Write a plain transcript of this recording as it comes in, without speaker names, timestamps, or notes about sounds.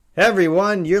Hey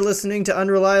everyone, you're listening to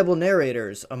Unreliable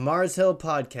Narrators, a Mars Hill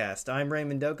podcast. I'm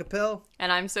Raymond Dokapil.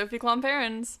 And I'm Sophie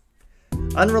Klomparens.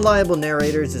 Unreliable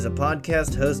Narrators is a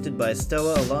podcast hosted by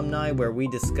STOA alumni where we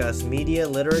discuss media,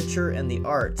 literature, and the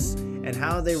arts, and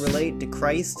how they relate to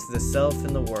Christ, the self,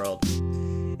 and the world.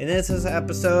 In this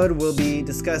episode, we'll be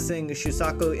discussing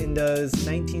Shusaku Endo's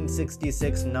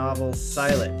 1966 novel,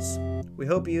 Silence. We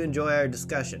hope you enjoy our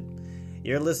discussion.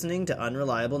 You're listening to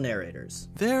Unreliable Narrators.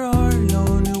 There are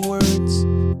no new words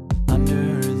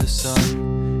under the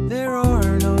sun. There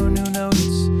are no new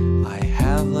notes I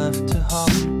have left to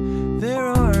hum. There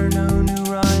are no new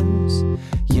rhymes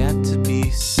yet to be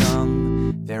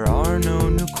sung. There are no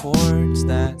new chords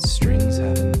that strings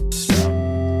haven't strummed.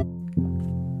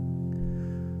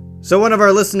 So one of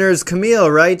our listeners, Camille,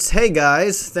 writes, "Hey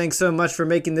guys, thanks so much for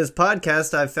making this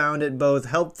podcast. I found it both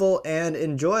helpful and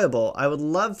enjoyable. I would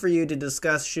love for you to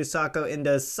discuss Shusaku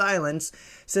Endo's Silence,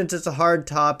 since it's a hard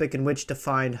topic in which to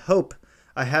find hope.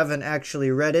 I haven't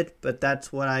actually read it, but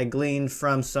that's what I gleaned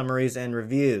from summaries and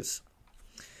reviews."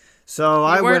 So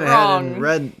I went ahead and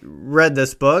read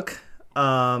this book.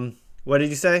 What did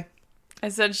you say? I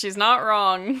said she's not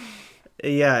wrong.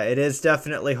 Yeah, it is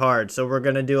definitely hard, so we're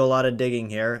going to do a lot of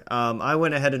digging here. I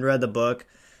went ahead and read the book.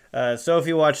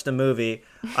 Sophie watched the movie.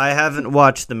 I haven't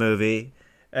watched the movie,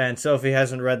 and Sophie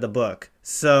hasn't read the book.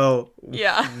 So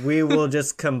yeah, we will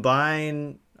just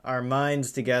combine our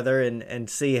minds together and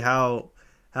see how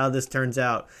this turns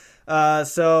out.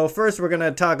 So first we're going to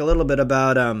talk a little bit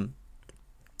about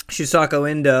Shusaku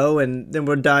Endo, and then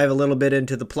we'll dive a little bit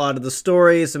into the plot of the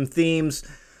story, some themes.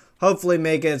 Hopefully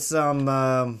make it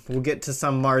we'll get to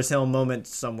some Mars Hill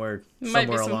moments somewhere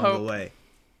along the way.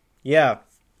 Yeah,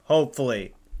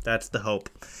 hopefully. That's the hope.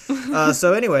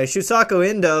 So anyway, Shusaku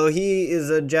Endo, he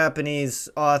is a Japanese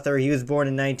author. He was born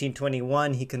in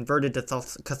 1921. He converted to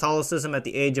Catholicism at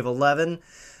the age of 11.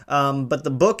 But the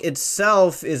book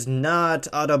itself is not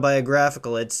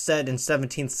autobiographical. It's set in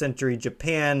 17th century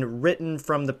Japan, written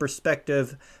from the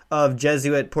perspective of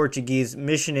Jesuit Portuguese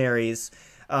missionaries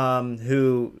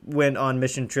who went on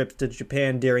mission trips to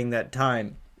Japan during that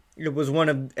time. It was one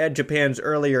of Japan's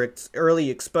early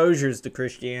exposures to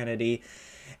Christianity,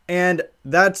 and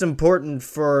that's important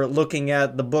for looking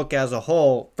at the book as a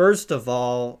whole. First of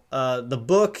all, the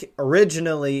book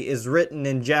originally is written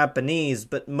in Japanese,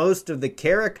 but most of the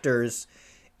characters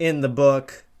in the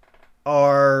book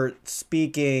are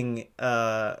speaking.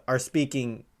 Well,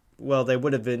 they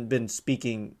would have been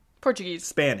speaking Portuguese,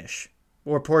 Spanish.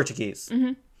 Or Portuguese.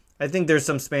 Mm-hmm. I think there's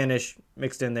some Spanish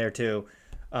mixed in there too.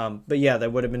 But yeah, they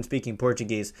would have been speaking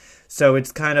Portuguese. So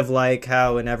it's kind of like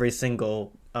how in every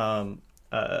single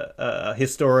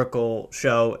historical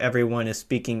show, everyone is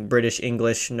speaking British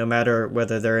English, no matter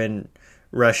whether they're in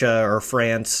Russia or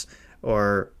France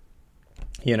or,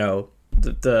 the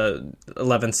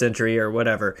 11th century or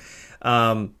whatever.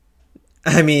 I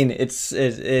mean, that's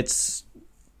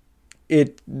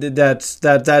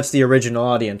the original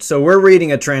audience. So we're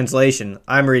reading a translation.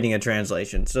 I'm reading a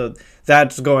translation. So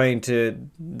that's a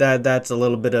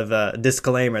little bit of a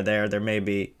disclaimer there. There may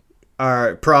be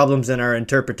our problems in our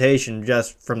interpretation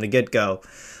just from the get-go.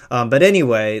 But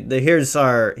anyway, here's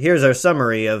our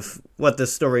summary of what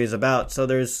this story is about. So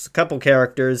there's a couple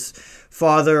characters,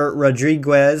 Father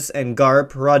Rodriguez and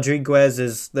Garp. Rodriguez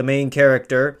is the main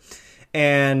character.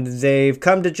 And they've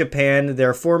come to Japan.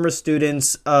 They're former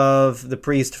students of the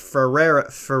priest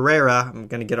Ferreira. I'm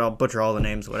going to butcher all the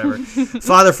names, whatever.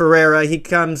 Father Ferreira,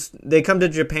 they come to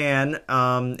Japan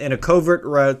in a covert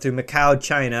route through Macau,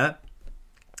 China.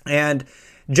 And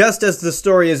just as the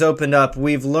story is opened up,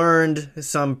 we've learned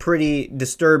some pretty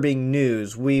disturbing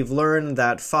news. We've learned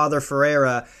that Father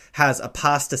Ferreira has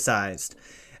apostatized.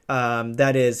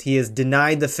 That is, he has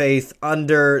denied the faith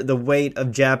under the weight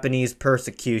of Japanese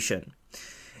persecution.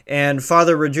 And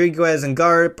Father Rodriguez and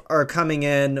Garp are coming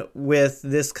in with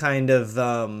this kind of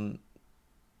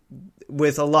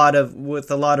with a lot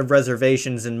of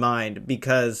reservations in mind,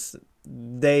 because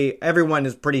everyone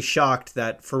is pretty shocked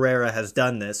that Ferreira has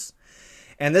done this.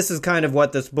 And this is kind of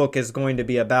what this book is going to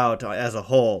be about as a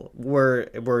whole.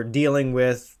 We're dealing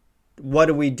with, what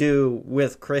do we do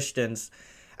with Christians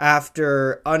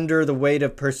after, under the weight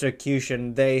of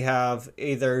persecution, they have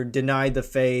either denied the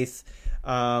faith,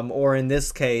 or in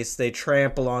this case, they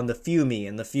trample on the fumi,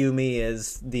 and the fumi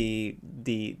is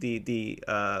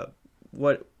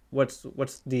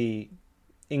what's the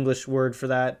English word for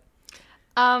that?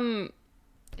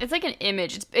 It's like an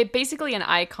image. It's basically an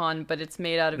icon, but it's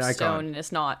made out of stone and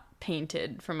it's not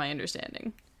painted, from my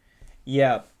understanding.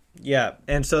 Yeah,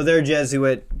 and so they're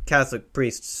Jesuit Catholic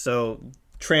priests, so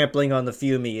trampling on the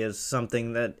fumi is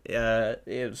something that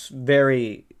is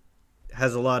very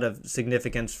has a lot of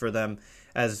significance for them,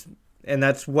 and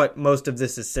that's what most of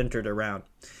this is centered around.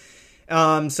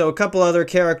 So a couple other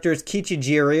characters,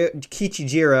 Kichijiro,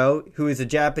 who is a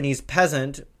Japanese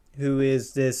peasant, who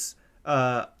is this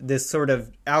sort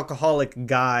of alcoholic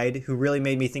guide who really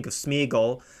made me think of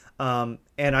Smeagol.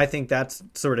 And I think that's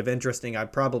sort of interesting.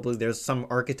 There's some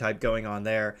archetype going on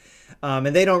there. And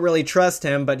they don't really trust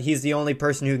him, but he's the only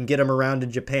person who can get him around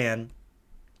in Japan.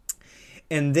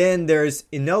 And then there's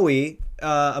Inoue,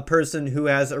 a person who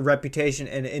has a reputation,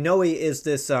 and Inoue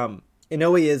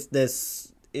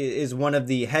is one of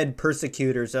the head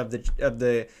persecutors of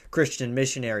the Christian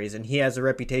missionaries, and he has a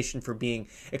reputation for being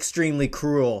extremely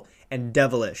cruel and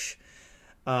devilish.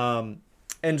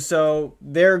 And so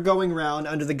they're going around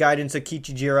under the guidance of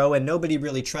Kichijiro, and nobody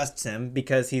really trusts him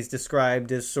because he's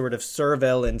described as sort of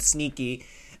servile and sneaky,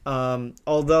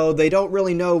 although they don't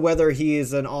really know whether he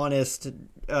is an honest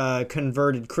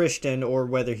converted Christian or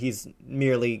whether he's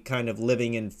merely kind of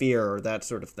living in fear or that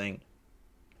sort of thing.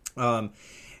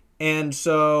 And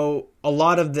so a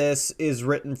lot of this is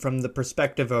written from the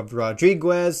perspective of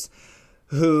Rodriguez,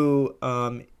 who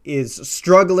is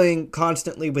struggling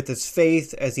constantly with his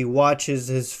faith as he watches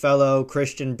his fellow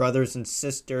Christian brothers and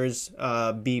sisters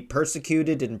be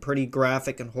persecuted in pretty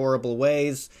graphic and horrible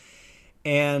ways.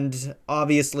 And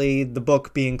obviously, the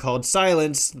book being called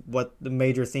Silence, what the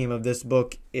major theme of this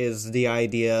book is the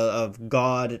idea of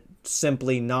God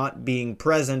simply not being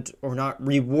present or not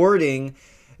rewarding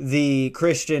the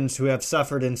Christians who have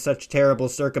suffered in such terrible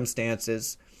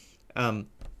circumstances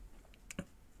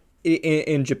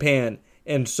in Japan.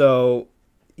 And so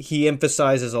he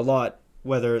emphasizes a lot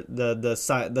whether the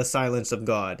silence of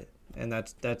God, and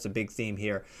that's a big theme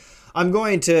here. I'm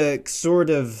going to sort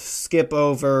of skip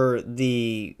over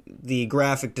the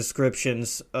graphic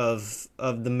descriptions of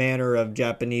the manner of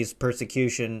Japanese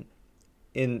persecution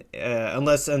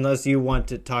unless you want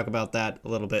to talk about that a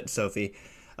little bit, Sophie.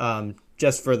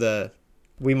 Just for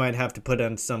we might have to put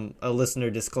on a listener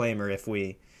disclaimer if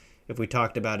we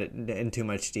talked about it in too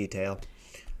much detail.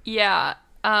 Yeah.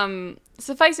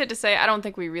 Suffice it to say, I don't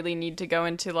think we really need to go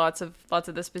into lots of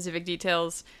the specific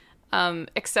details,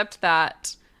 except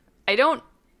that I don't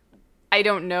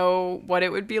know what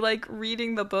it would be like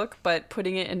reading the book, but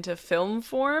putting it into film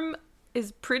form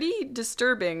is pretty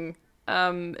disturbing.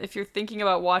 If you're thinking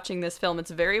about watching this film,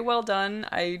 it's very well done.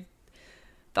 I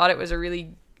thought it was a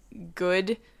really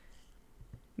good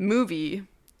movie,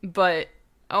 but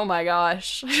oh my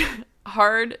gosh,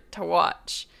 hard to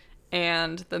watch.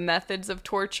 And the methods of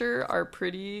torture are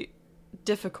pretty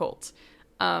difficult.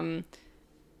 And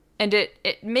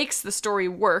it makes the story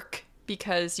work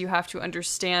because you have to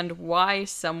understand why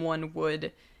someone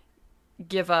would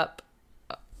give up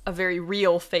a very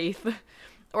real faith,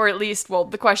 or at least, well,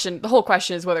 the whole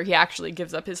question is whether he actually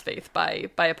gives up his faith by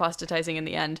apostatizing in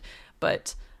the end.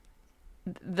 But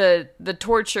the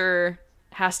torture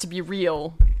has to be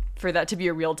real for that to be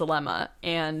a real dilemma,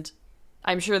 and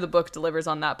I'm sure the book delivers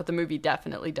on that, but the movie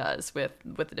definitely does with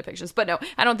the depictions. But no,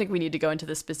 I don't think we need to go into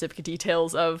the specific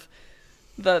details of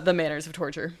the manners of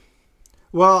torture.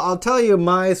 Well, I'll tell you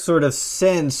my sort of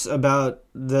sense about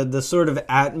the sort of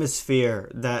atmosphere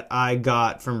that I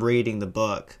got from reading the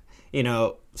book. You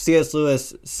know, C.S.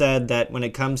 Lewis said that when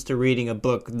it comes to reading a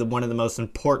book, one of the most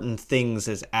important things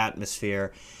is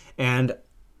atmosphere. And,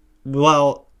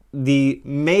 well, the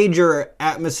major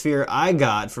atmosphere I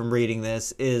got from reading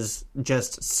this is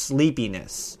just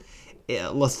sleepiness,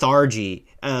 lethargy,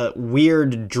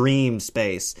 weird dream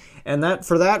space. And that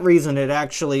for that reason, it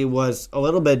actually was a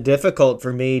little bit difficult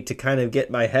for me to kind of get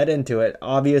my head into it.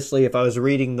 Obviously, if I was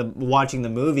watching the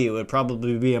movie, it would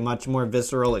probably be a much more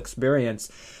visceral experience.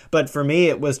 But for me,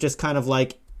 it was just kind of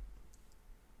like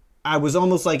I was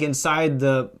almost like inside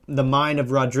the mind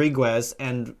of Rodriguez,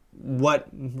 and what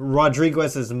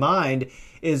Rodriguez's mind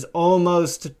is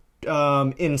almost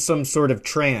in some sort of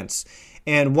trance.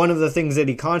 And one of the things that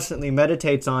he constantly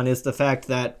meditates on is the fact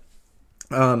that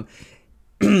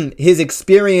his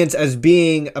experience as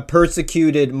being a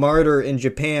persecuted martyr in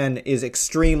Japan is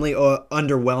extremely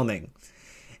underwhelming.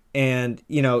 And,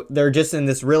 you know, they're just in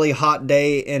this really hot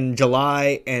day in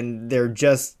July, and they're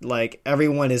just like,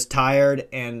 everyone is tired,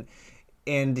 and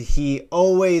he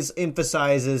always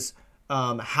emphasizes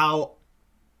how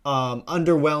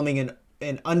underwhelming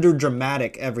and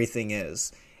underdramatic everything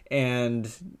is. And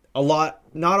not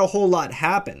a whole lot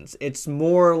happens. It's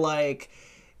more like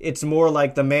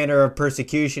the manner of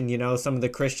persecution. You know, some of the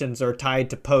Christians are tied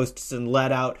to posts and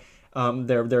let out.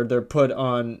 They're put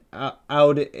on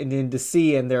out into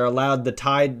sea, and they're allowed the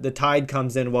tide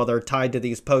comes in while they're tied to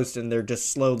these posts, and they're just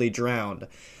slowly drowned.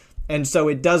 And so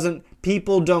it doesn't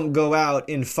people don't go out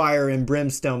in fire and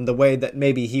brimstone the way that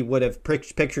maybe he would have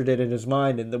pictured it in his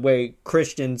mind, and the way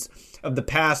Christians of the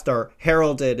past are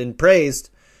heralded and praised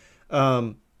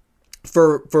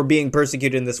for being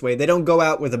persecuted in this way. They don't go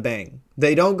out with a bang.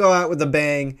 They don't go out with a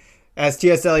bang, as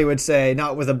T.S. Eliot would say,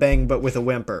 not with a bang but with a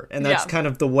whimper. And that's kind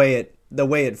of the way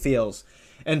it feels.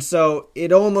 And so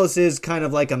it almost is kind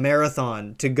of like a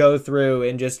marathon to go through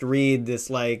and just read this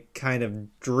like kind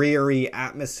of dreary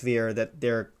atmosphere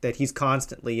that he's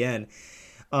constantly in.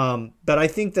 But I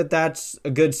think that that's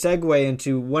a good segue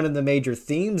into one of the major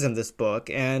themes in this book.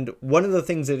 And one of the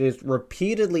things that is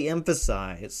repeatedly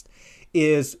emphasized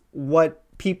is what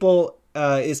people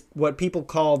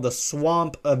call the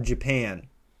swamp of Japan.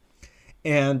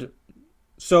 And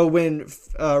so when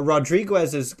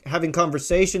Rodriguez is having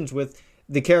conversations with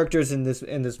the characters in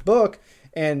this book,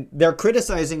 and they're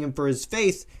criticizing him for his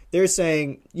faith, they're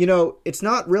saying, it's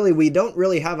not really, we don't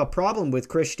really have a problem with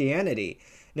Christianity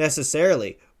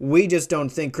necessarily. We just don't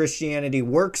think Christianity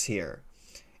works here.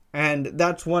 And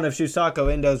that's one of Shusaku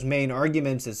Endo's main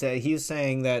arguments, is that he's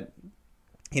saying that,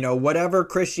 whatever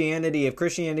Christianity, if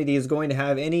Christianity is going to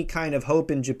have any kind of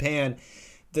hope in Japan,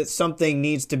 that something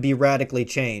needs to be radically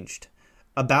changed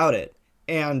about it.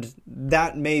 And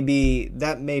that may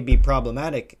be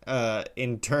problematic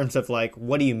in terms of like,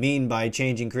 what do you mean by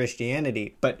changing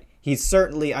Christianity? But he's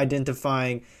certainly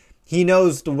identifying, he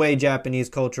knows the way Japanese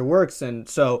culture works. And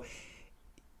so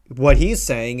what he's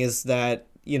saying is that,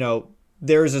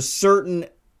 there's a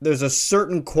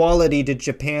certain quality to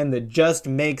Japan that just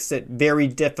makes it very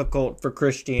difficult for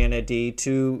Christianity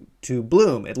to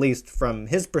bloom, at least from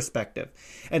his perspective.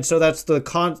 And so that's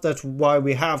why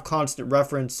we have constant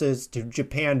references to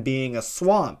Japan being a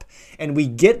swamp. And we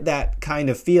get that kind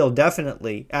of feel,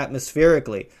 definitely,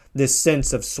 atmospherically, this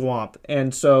sense of swamp.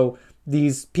 And so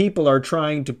these people are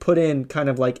trying to put in, kind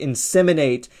of like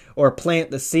inseminate or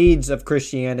plant the seeds of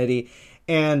Christianity.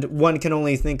 And one can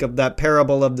only think of that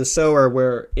parable of the sower,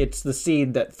 where it's the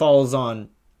seed that falls on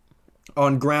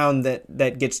ground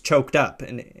that gets choked up,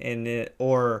 they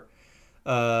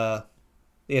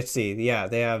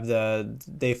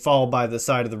fall by the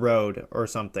side of the road or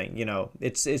something.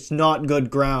 It's not good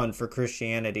ground for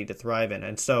Christianity to thrive in.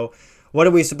 And so what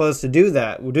are we supposed to do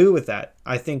with that?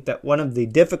 I think that one of the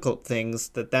difficult things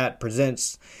that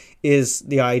presents is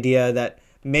the idea that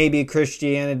maybe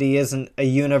Christianity isn't a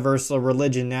universal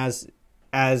religion as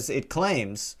it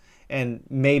claims, and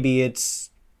maybe it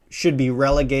should be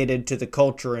relegated to the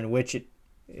culture in which it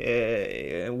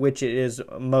is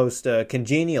most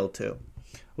congenial to.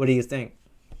 What do you think?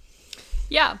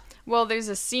 Yeah, well, there's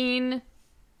a scene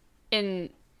in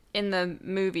the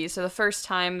movie. So the first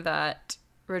time that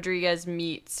Rodriguez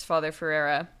meets Father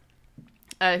Ferreira,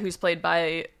 who's played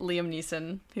by Liam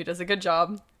Neeson, who does a good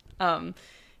job.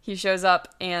 He shows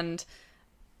up, and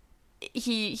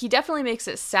he definitely makes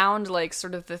it sound like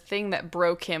sort of the thing that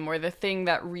broke him, or the thing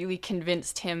that really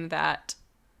convinced him that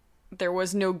there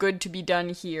was no good to be done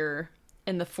here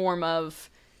in the form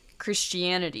of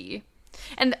Christianity.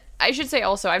 And I should say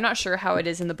also, I'm not sure how it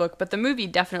is in the book, but the movie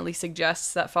definitely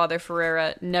suggests that Father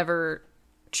Ferreira never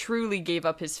truly gave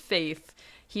up his faith.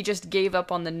 He just gave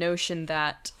up on the notion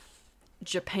that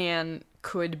Japan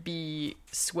could be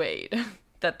swayed.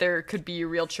 That there could be a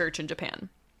real church in Japan.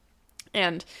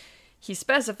 And he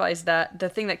specifies that the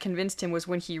thing that convinced him was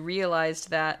when he realized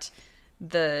that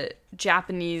his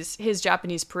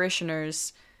Japanese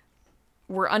parishioners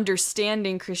were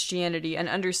understanding Christianity and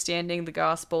understanding the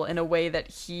gospel in a way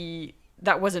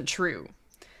that wasn't true.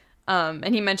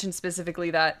 And he mentioned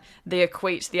specifically that they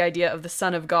equate the idea of the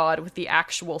Son of God with the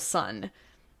actual Son,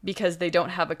 because they don't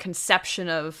have a conception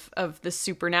of the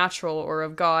supernatural or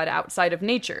of God outside of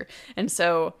nature. And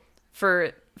so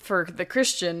for the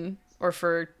Christian, or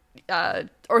for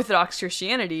Orthodox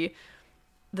Christianity,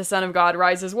 the Son of God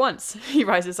rises once. He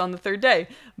rises on the third day.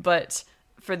 But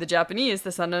for the Japanese,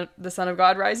 the Son of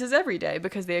God rises every day,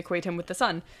 because they equate him with the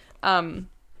sun. And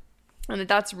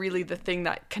that's really the thing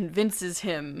that convinces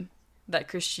him that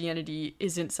Christianity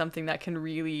isn't something that can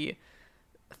really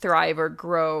thrive or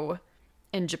grow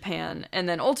in Japan. And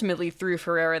then ultimately through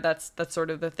Ferreira, that's sort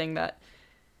of the thing that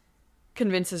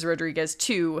convinces Rodriguez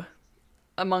to,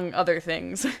 among other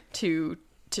things, to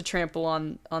trample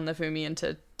on the Fumi and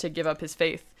to give up his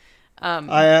faith.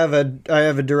 I have a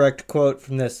direct quote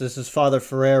from this. This is Father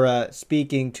Ferreira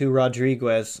speaking to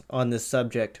Rodriguez on this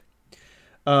subject.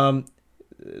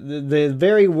 The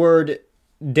very word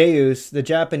Deus, the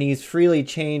Japanese freely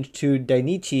changed to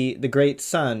Dainichi, the great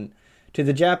sun. To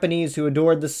the Japanese who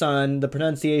adored the sun, the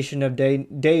pronunciation of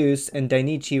Deus and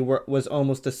Dainichi was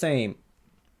almost the same.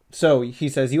 So, he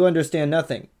says, you understand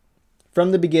nothing.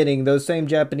 From the beginning, those same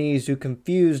Japanese who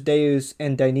confused Deus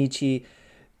and Dainichi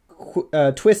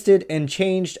twisted and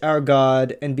changed our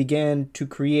God and began to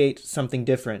create something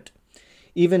different.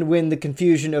 Even when the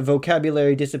confusion of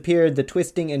vocabulary disappeared, the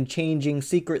twisting and changing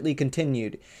secretly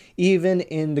continued. Even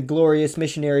in the glorious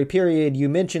missionary period, you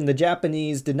mentioned the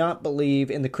Japanese did not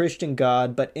believe in the Christian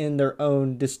God, but in their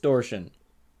own distortion.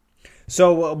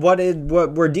 So what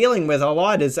we're dealing with a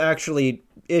lot is actually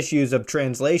issues of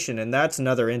translation, and that's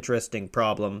another interesting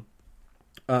problem,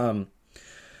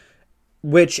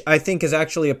 which I think is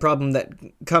actually a problem that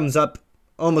comes up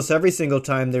almost every single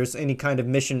time there's any kind of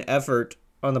mission effort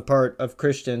on the part of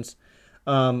Christians.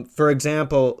 For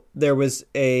example, there was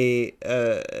a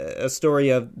story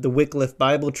of the Wycliffe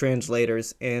Bible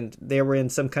translators, and they were in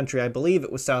some country, I believe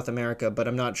it was South America, but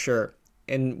I'm not sure,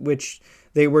 in which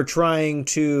they were trying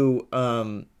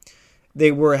to,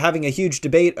 they were having a huge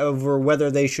debate over whether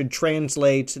they should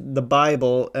translate the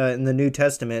Bible in the New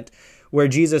Testament, where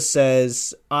Jesus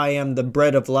says, I am the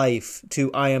bread of life,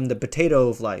 to I am the potato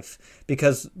of life.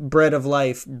 Because bread of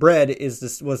life, bread was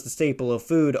the staple of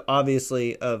food,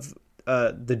 obviously, of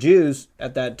the Jews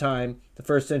at that time, the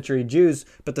first century Jews,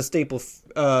 but the staple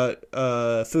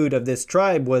food of this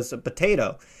tribe was a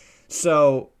potato.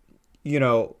 So,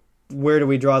 where do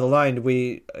we draw the line? Do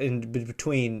we in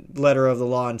between letter of the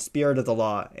law and spirit of the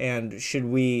law? And should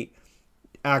we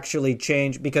actually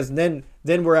change? Because then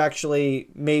we're actually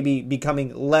maybe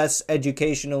becoming less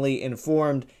educationally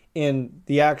informed in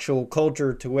the actual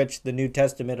culture to which the New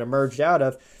Testament emerged out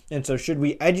of. And so should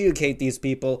we educate these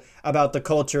people about the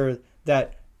culture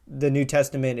that the New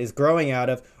Testament is growing out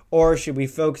of, or should we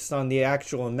focus on the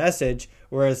actual message,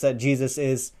 whereas that Jesus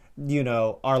is,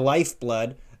 our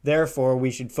lifeblood, therefore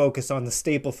we should focus on the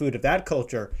staple food of that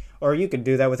culture? Or you could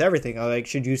do that with everything. Like,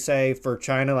 should you say for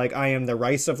China, like, I am the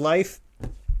rice of life?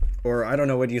 Or I don't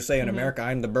know what you say in America,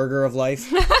 I'm the burger of life.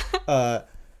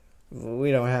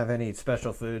 We don't have any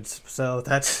special foods, so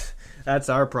that's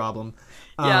our problem.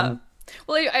 Yeah.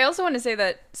 Well, I also want to say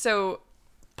that, so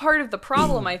part of the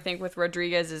problem, I think, with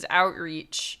Rodriguez's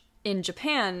outreach in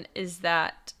Japan is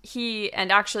that he,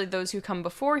 and actually those who come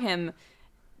before him,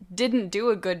 didn't do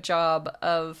a good job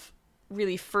of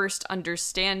really first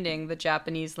understanding the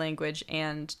Japanese language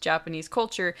and Japanese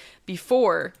culture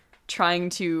before trying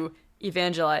to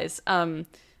evangelize.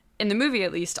 In the movie,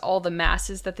 at least, all the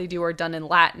masses that they do are done in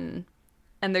Latin,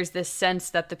 and there's this sense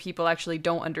that the people actually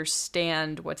don't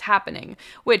understand what's happening,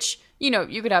 which, you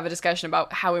could have a discussion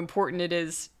about how important it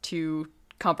is to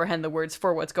comprehend the words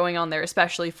for what's going on there,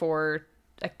 especially for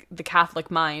the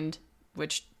Catholic mind,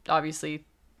 which obviously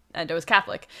Endo is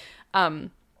Catholic.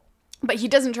 But he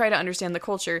doesn't try to understand the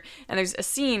culture, and there's a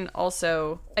scene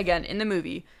also, again, in the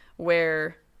movie,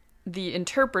 where the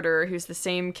interpreter, who's the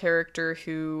same character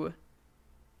who...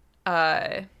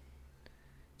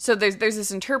 So there's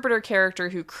this interpreter character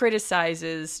who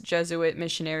criticizes Jesuit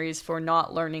missionaries for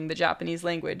not learning the Japanese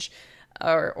language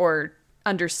or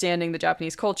understanding the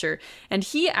Japanese culture. And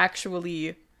he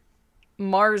actually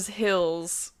Mars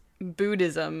Hill's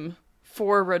Buddhism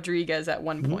for Rodriguez at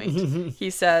one point. He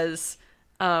says,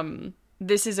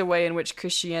 this is a way in which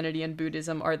Christianity and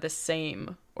Buddhism are the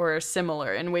same or are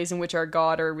similar, in ways in which our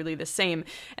God are really the same.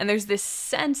 And there's this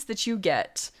sense that you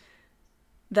get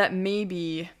that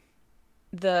maybe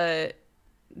the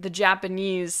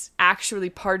Japanese, actually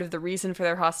part of the reason for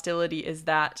their hostility is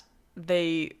that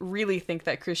they really think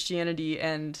that Christianity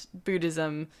and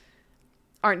Buddhism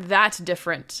aren't that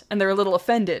different, and they're a little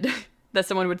offended that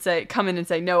someone would come in and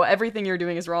say, no, everything you're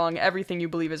doing is wrong, everything you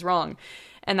believe is wrong,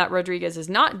 and that Rodriguez is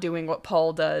not doing what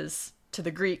Paul does to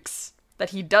the Greeks, that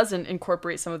he doesn't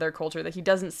incorporate some of their culture, that he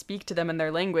doesn't speak to them in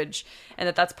their language,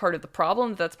 and that's part of the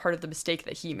problem, that's part of the mistake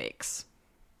that he makes.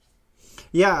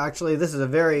 Yeah, actually, this is a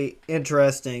very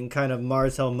interesting kind of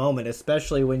Mars Hill moment,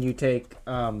 especially when you take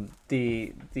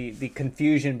the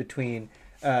confusion between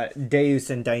Deus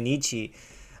and Dainichi,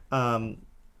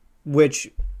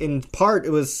 which in part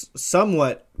it was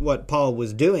somewhat what Paul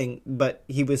was doing, but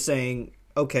he was saying,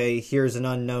 okay, here's an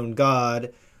unknown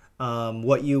God.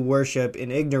 What you worship in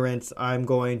ignorance, I'm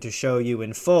going to show you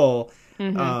in full.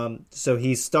 Mm-hmm. So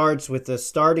he starts with the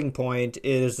starting point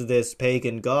is this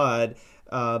pagan God.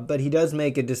 But he does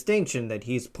make a distinction that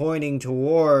he's pointing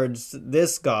towards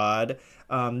this God.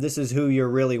 This is who you're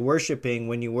really worshiping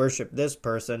when you worship this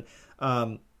person.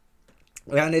 And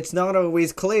it's not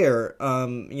always clear.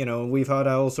 We've had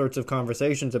all sorts of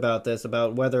conversations about this,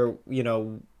 about whether,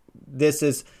 this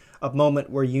is a moment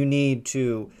where you need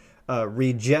to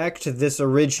reject this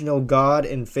original God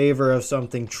in favor of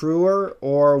something truer,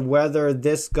 or whether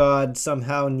this God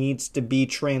somehow needs to be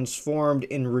transformed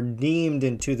and redeemed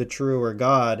into the truer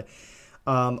God.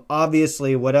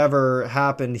 Obviously, whatever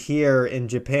happened here in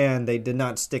Japan, they did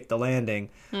not stick the landing,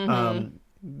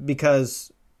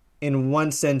 because in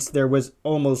one sense there was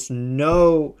almost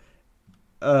no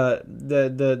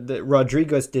the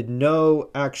Rodriguez did no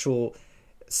actual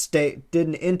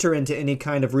didn't enter into any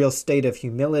kind of real state of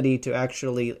humility to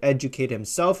actually educate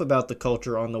himself about the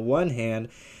culture on the one hand,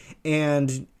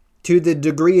 and to the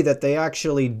degree that they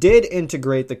actually did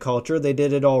integrate the culture, they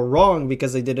did it all wrong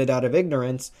because they did it out of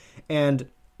ignorance. And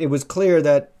it was clear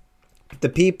that the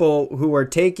people who were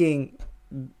taking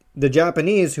the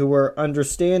Japanese who were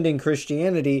understanding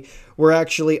Christianity were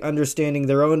actually understanding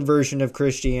their own version of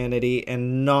Christianity,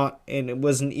 and it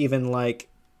wasn't even like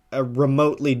a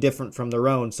remotely different from their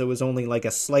own. So it was only like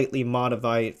a slightly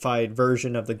modified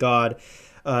version of the god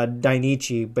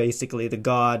Dainichi, basically the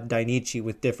god Dainichi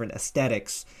with different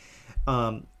aesthetics,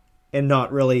 and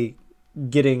not really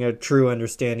getting a true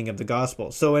understanding of the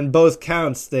gospel. So in both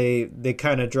counts, they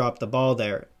kind of dropped the ball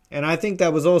there. And I think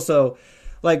that was also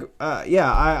like,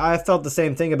 I felt the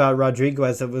same thing about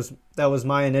Rodriguez. That was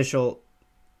my initial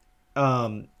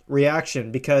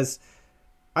reaction, because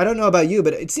I don't know about you,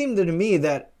 but it seemed to me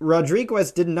that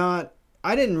Rodriguez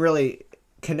I didn't really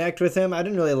connect with him. I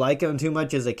didn't really like him too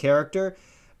much as a character,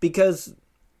 because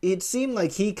it seemed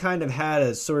like he kind of had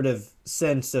a sort of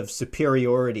sense of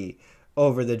superiority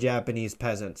over the Japanese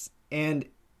peasants. And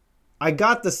I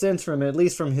got the sense from, at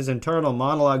least from his internal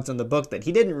monologues in the book, that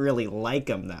he didn't really like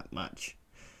them that much.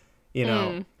 He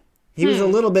was a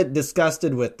little bit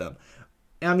disgusted with them.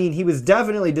 I mean, he was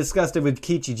definitely disgusted with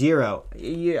Kichijiro.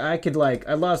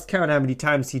 I lost count how many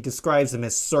times he describes him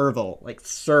as servile,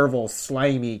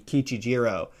 slimy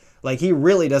Kichijiro. Like, he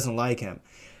really doesn't like him.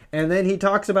 And then he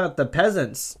talks about the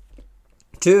peasants,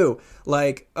 too.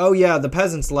 Like, oh yeah, the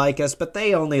peasants like us, but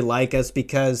they only like us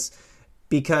because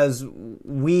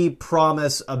we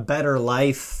promise a better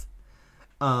life,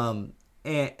 in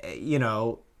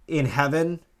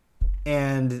heaven.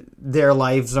 And their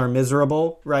lives are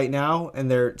miserable right now, and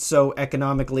they're so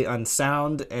economically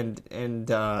unsound, and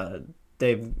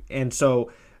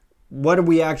so what are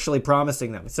we actually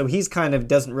promising them? So he's kind of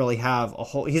doesn't really have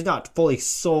he's not fully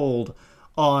sold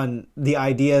on the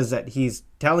ideas that he's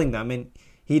telling them, and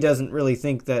he doesn't really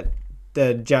think that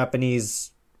the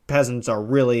Japanese peasants are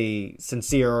really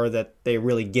sincere, or that they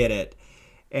really get it.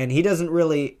 And he doesn't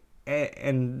really,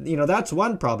 and that's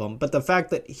one problem, but the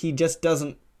fact that he just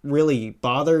doesn't really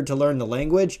bothered to learn the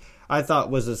language, I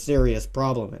thought was a serious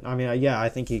problem. I mean, I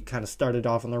think he kind of started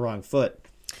off on the wrong foot.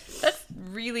 That's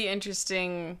really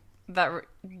interesting that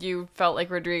you felt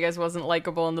like Rodriguez wasn't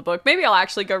likable in the book. Maybe I'll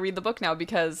actually go read the book now,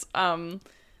 because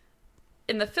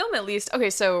in the film at least,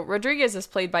 okay, so Rodriguez is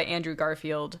played by Andrew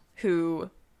Garfield, who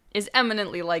is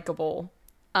eminently likable.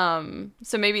 So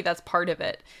maybe that's part of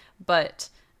it. But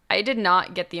I did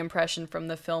not get the impression from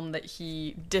the film that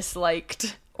he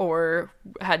disliked or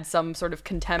had some sort of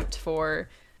contempt for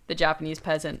the Japanese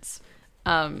peasants.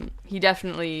 He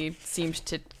definitely seemed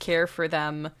to care for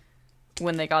them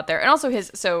when they got there. And also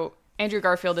so Andrew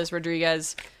Garfield is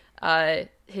Rodriguez.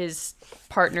 His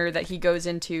partner that he goes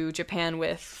into Japan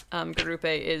with,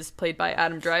 Garupe, is played by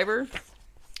Adam Driver,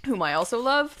 whom I also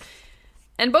love.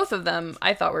 And both of them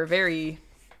I thought were very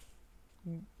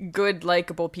good,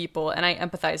 likable people, and I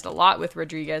empathized a lot with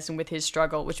Rodriguez and with his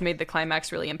struggle, which made the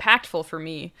climax really impactful for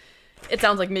me. It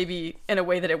sounds like maybe in a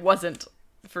way that it wasn't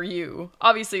for you.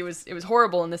 Obviously, it was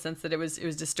horrible in the sense that it was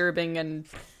disturbing and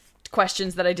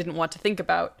questions that I didn't want to think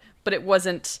about, but it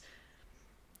wasn't.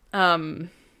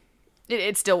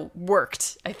 It still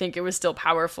worked. I think it was still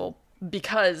powerful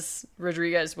because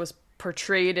Rodriguez was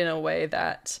portrayed in a way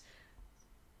that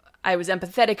I was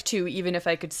empathetic to, even if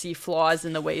I could see flaws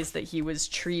in the ways that he was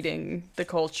treating the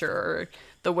culture or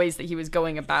the ways that he was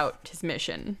going about his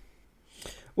mission.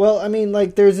 Well, I mean,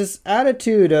 like, there's this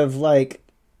attitude of, like,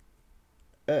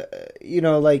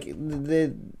 like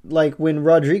when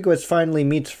Rodriguez finally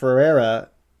meets Ferreira,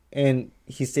 and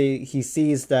he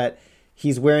sees that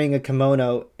he's wearing a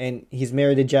kimono and he's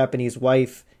married a Japanese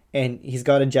wife and he's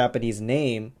got a Japanese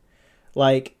name,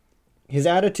 like, his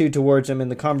attitude towards him in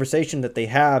the conversation that they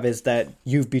have is that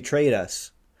you've betrayed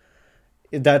us.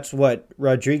 That's what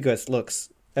Rodriguez looks.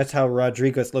 That's how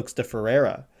Rodriguez looks to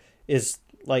Ferreira. Is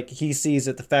like he sees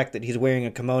that the fact that he's wearing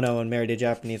a kimono and married a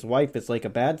Japanese wife is like a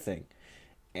bad thing,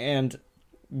 and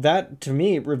that to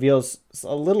me reveals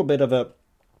a little bit of a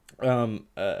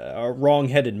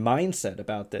wrong-headed mindset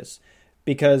about this.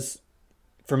 Because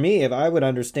for me, if I would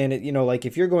understand it, like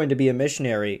if you're going to be a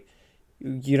missionary,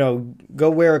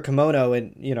 go wear a kimono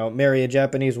and, marry a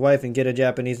Japanese wife and get a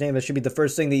Japanese name. That should be the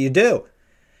first thing that you do.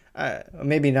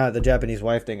 Maybe not the Japanese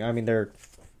wife thing. I mean, they're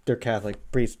they're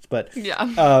Catholic priests, but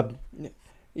Yeah.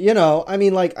 you know, I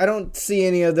mean, like, I don't see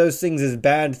any of those things as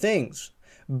bad things,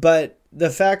 but the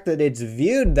fact that it's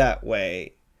viewed that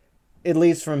way, at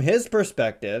least from his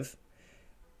perspective,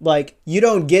 like, you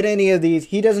don't get any of these.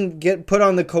 He doesn't get put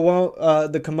on the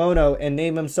kimono and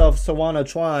name himself Sawana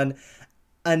Chuan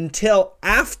until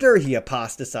after he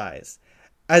apostatized,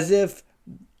 as if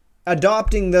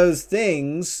adopting those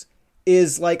things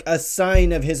is like a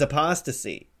sign of his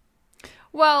apostasy.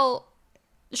 Well,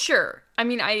 sure. I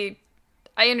mean, I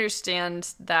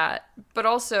understand that, but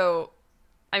also,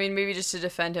 I mean, maybe just to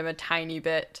defend him a tiny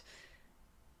bit,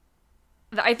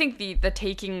 I think the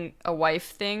taking a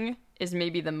wife thing is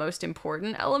maybe the most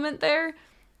important element there.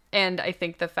 And I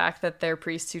think the fact that they're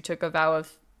priests who took a vow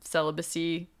of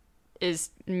celibacy is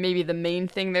maybe the main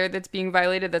thing there that's being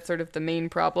violated. That's sort of the main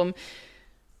problem.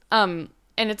 And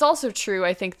it's also true,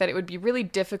 I think, that it would be really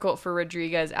difficult for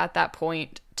Rodriguez at that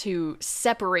point to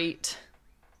separate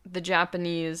the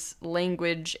Japanese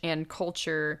language and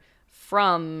culture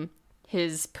from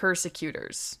his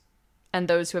persecutors and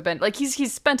those who have been, like,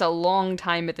 he's spent a long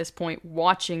time at this point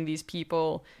watching these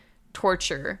people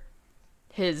torture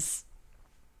his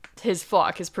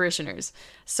flock, his parishioners.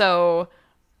 So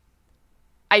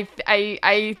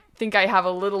I think I have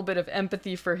a little bit of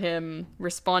empathy for him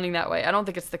responding that way. I don't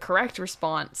think it's the correct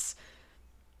response,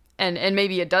 and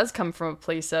maybe it does come from a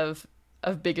place of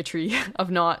bigotry, of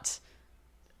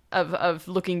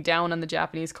looking down on the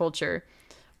Japanese culture.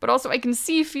 But also, I can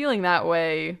see feeling that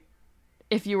way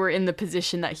if you were in the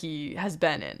position that he has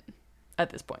been in at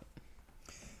this point.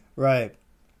 Right.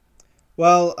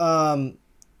 Well,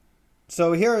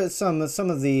 so here are some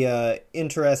of the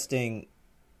interesting,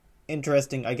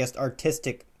 I guess,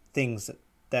 artistic things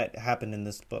that happened in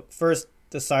this book. First,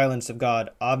 the silence of God,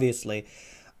 obviously.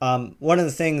 One of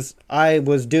the things I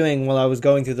was doing while I was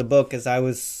going through the book is I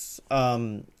was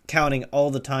counting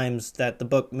all the times that the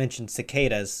book mentioned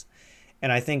cicadas,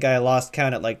 and I think I lost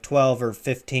count at like 12 or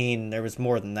 15. There was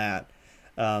more than that.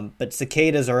 But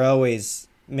cicadas are always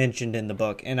mentioned in the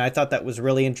book, and I thought that was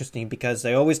really interesting because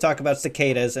they always talk about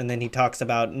cicadas, and then he talks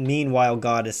about meanwhile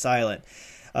God is silent.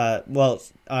 Well,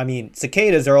 I mean,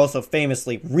 cicadas are also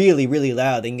famously really, really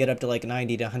loud. They can get up to like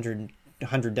 90 to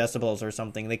 100 decibels or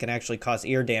something. They can actually cause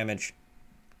ear damage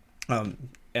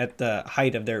at the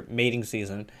height of their mating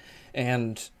season.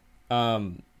 And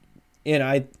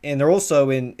they're also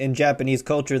in Japanese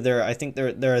culture, I think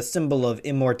they're a symbol of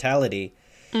immortality.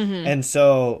 Mm-hmm. And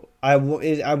so I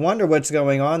wonder what's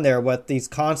going on there, what these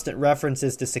constant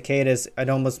references to cicadas. It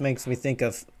almost makes me think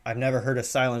of, I've never heard of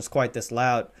silence quite this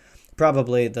loud.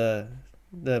 Probably the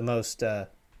most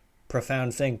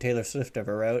profound thing Taylor Swift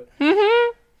ever wrote.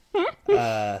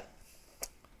 Mm-hmm.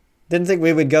 Didn't think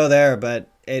we would go there, but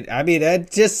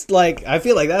it just, like, I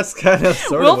feel like that's kind of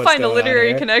sort of we'll what's find a going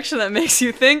literary on connection that makes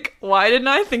you think, why didn't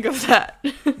I think of that?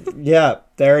 Yeah,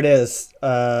 there it is.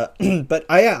 But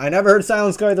I never heard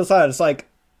silence quite this loud. It's like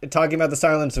talking about the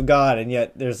silence of God, and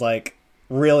yet there's like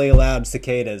really loud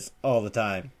cicadas all the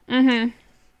time. Mm-hmm.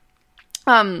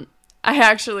 I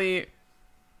actually,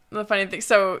 the funny thing,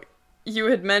 so you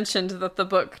had mentioned that the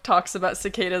book talks about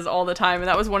cicadas all the time, and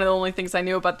that was one of the only things I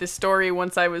knew about this story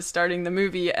once I was starting the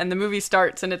movie, and the movie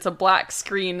starts and it's a black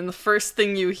screen, and the first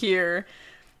thing you hear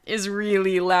is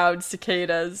really loud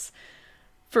cicadas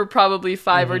for probably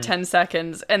 5 or 10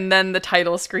 seconds, and then the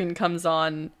title screen comes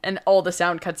on and all the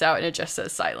sound cuts out and it just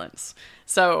says silence.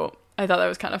 So I thought that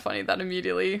was kind of funny that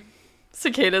immediately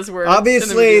cicadas were obviously in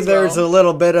the movie as there's a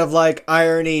little bit of like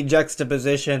irony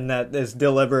juxtaposition that is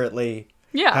deliberately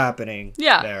happening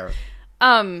there.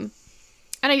 And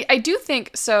I do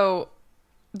think so.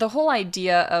 The whole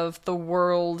idea of the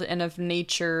world and of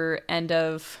nature and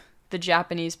of the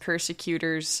Japanese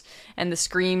persecutors and the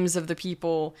screams of the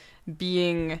people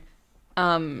being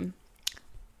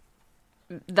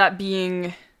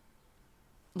being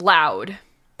loud,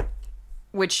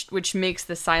 which makes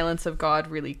the silence of God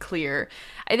really clear,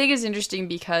 I think is interesting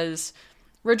because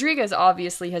Rodriguez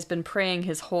obviously has been praying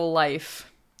his whole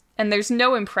life, and there's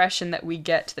no impression that we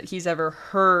get that he's ever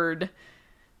heard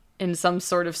in some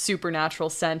sort of supernatural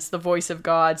sense the voice of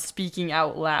God speaking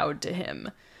out loud to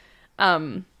him.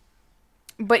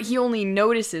 But he only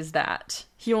notices that.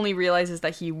 He only realizes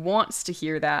that he wants to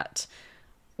hear that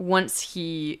once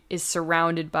he is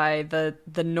surrounded by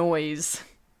the noise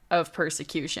of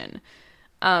persecution.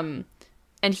 And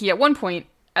he, at one point,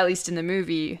 at least in the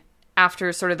movie,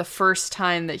 after sort of the first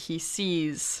time that he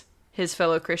sees his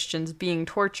fellow Christians being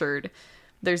tortured,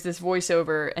 there's this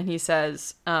voiceover, and he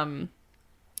says,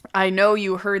 I know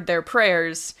you heard their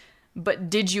prayers,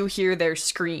 but did you hear their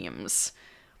screams?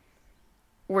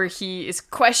 Where he is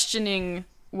questioning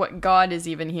what God is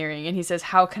even hearing. And he says,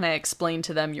 how can I explain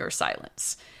to them your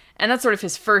silence? And that's sort of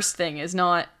his first thing, is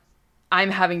not,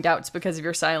 I'm having doubts because of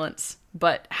your silence,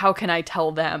 but how can I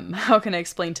tell them? How can I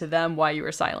explain to them why you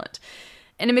were silent?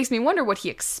 And it makes me wonder what he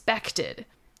expected.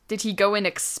 Did he go in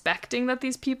expecting that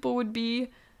these people would be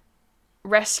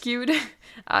rescued?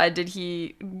 What did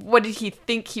he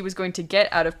think he was going to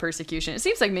get out of persecution? It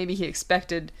seems like maybe he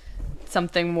expected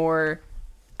something more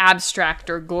abstract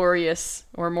or glorious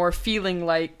or more feeling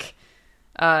like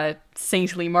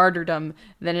saintly martyrdom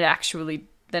than it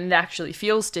actually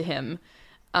feels to him.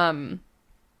 And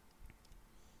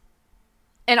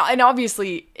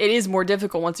obviously it is more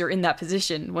difficult once you're in that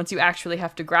position, once you actually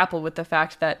have to grapple with the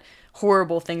fact that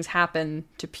horrible things happen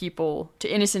to people,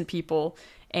 to innocent people,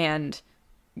 and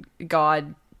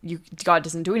God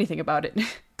doesn't do anything about it.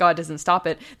 God doesn't stop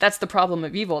it. That's the problem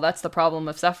of evil. That's the problem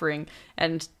of suffering.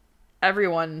 And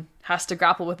everyone has to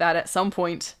grapple with that at some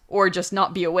point, or just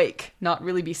not be awake, not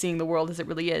really be seeing the world as it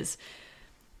really is.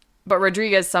 But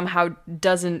Rodriguez somehow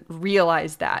doesn't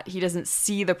realize that. He doesn't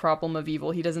see the problem of evil.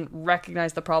 He doesn't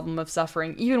recognize the problem of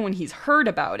suffering, even when he's heard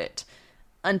about it,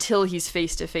 until he's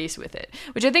face to face with it,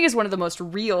 which I think is one of the most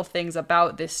real things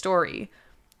about this story.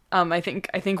 I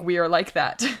think we are like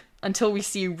that. Until we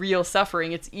see real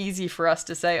suffering, it's easy for us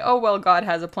to say, oh, well, God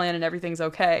has a plan and everything's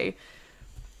okay.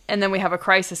 And then we have a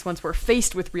crisis once we're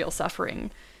faced with real suffering,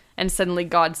 and suddenly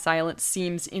God's silence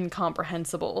seems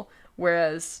incomprehensible,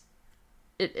 whereas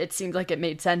it seemed like it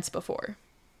made sense before.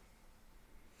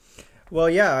 Well,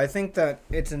 yeah, I think that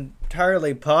it's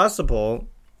entirely possible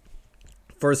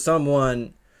for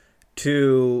someone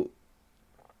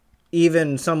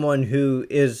even someone who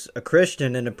is a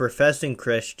Christian and a professing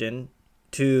Christian,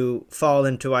 to fall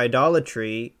into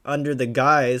idolatry under the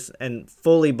guise and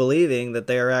fully believing that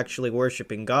they are actually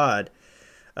worshiping God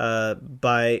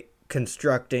by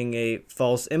constructing a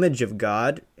false image of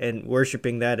God and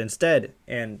worshiping that instead.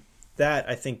 And that,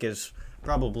 I think, is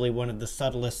probably one of the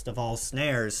subtlest of all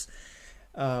snares.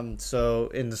 So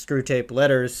in the Screwtape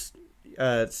letters,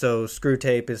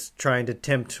 Screwtape is trying to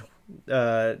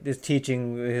is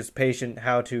teaching his patient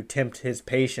how to tempt his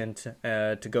patient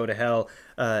to go to hell.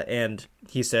 And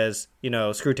he says,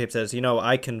 Screwtape says,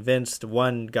 I convinced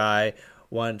one guy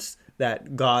once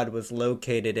that God was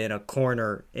located in a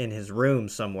corner in his room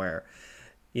somewhere,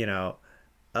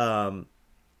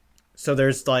 So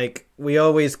there's we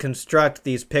always construct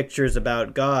these pictures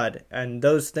about God, and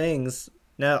those things,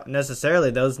 now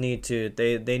necessarily those need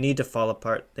to fall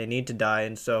apart. They need to die.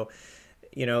 And so,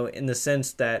 in the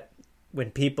sense that when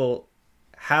people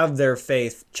have their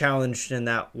faith challenged in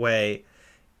that way,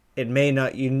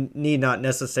 you need not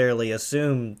necessarily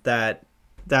assume that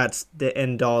that's the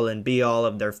end all and be all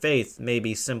of their faith.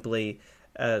 Maybe simply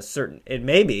it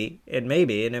may be,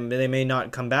 and they may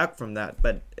not come back from that,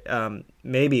 but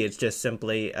maybe it's just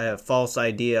simply a false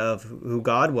idea of who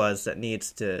God was that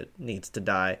needs to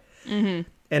die. Mm-hmm.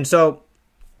 And so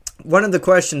one of the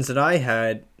questions that I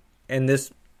had, and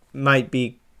this might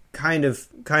be kind of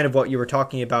what you were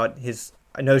talking about, his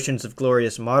notions of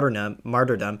glorious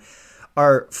martyrdom,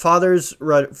 are Father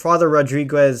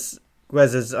Rodriguez's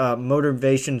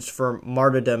motivations for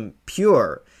martyrdom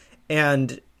pure?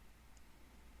 And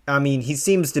I mean, he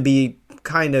seems to be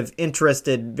kind of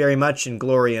interested very much in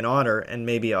glory and honor, and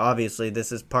maybe obviously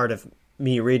this is part of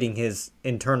me reading his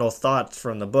internal thoughts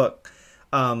from the book.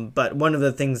 But one of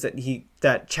the things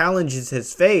that challenges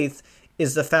his faith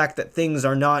is the fact that things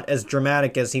are not as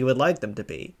dramatic as he would like them to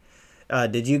be.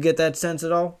 Did you get that sense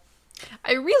at all?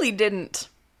 I really didn't.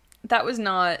 That was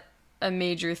not a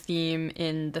major theme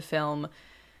in the film.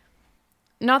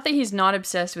 Not that he's not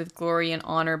obsessed with glory and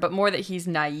honor, but more that he's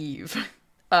naive,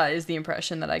 is the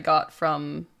impression that I got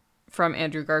from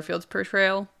Andrew Garfield's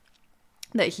portrayal.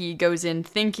 That he goes in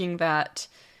thinking that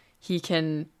he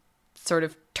can sort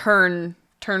of turn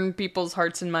people's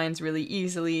hearts and minds really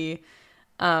easily,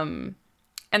 and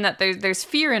that there's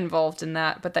fear involved in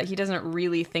that, but that he doesn't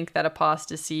really think that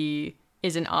apostasy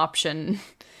is an option,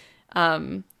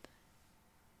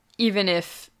 even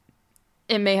if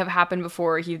it may have happened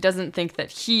before. He doesn't think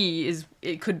that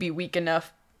it could be weak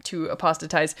enough to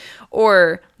apostatize,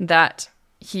 or that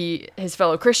his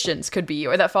fellow Christians could be,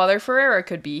 or that Father Ferreira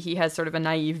could be. He has sort of a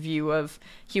naive view of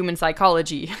human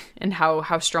psychology and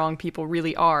how strong people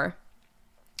really are.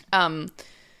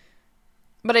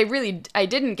 But I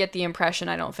didn't get the impression,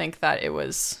 I don't think, that he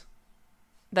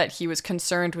was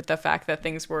concerned with the fact that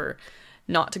things were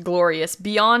not glorious,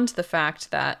 beyond the fact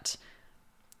that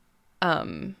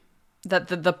that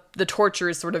the torture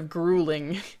is sort of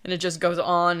grueling, and it just goes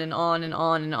on and on and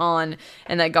on and on,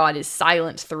 and that God is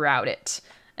silent throughout it.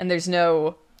 And there's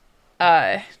no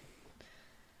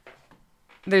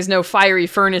there's no fiery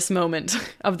furnace moment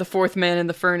of the fourth man in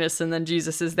the furnace and then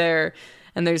Jesus is there,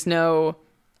 and there's no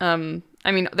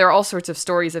I mean, there are all sorts of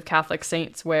stories of Catholic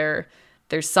saints where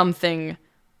there's something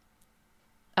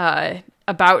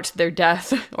about their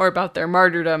death or about their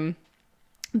martyrdom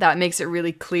that makes it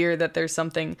really clear that there's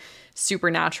something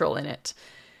supernatural in it.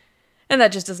 And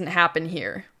that just doesn't happen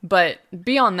here. But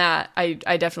beyond that,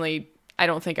 I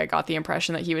don't think I got the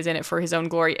impression that he was in it for his own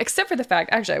glory, except for the fact,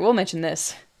 actually, I will mention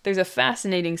this. There's a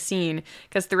fascinating scene,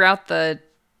 because throughout the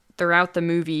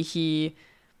movie, he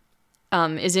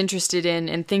is interested in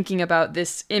and thinking about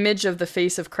this image of the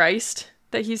face of Christ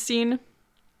that he's seen.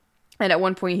 And at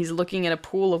one point, he's looking at a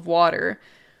pool of water,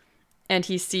 and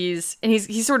he sees, and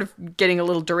he's sort of getting a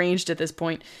little deranged at this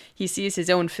point. He sees his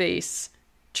own face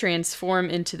transform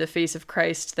into the face of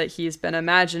Christ that he's been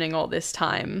imagining all this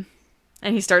time.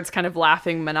 And he starts kind of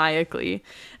laughing maniacally.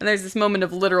 And there's this moment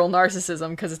of literal narcissism,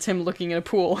 because it's him looking in a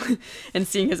pool and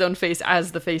seeing his own face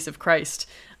as the face of Christ.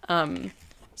 So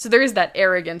there is that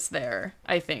arrogance there,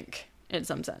 I think, in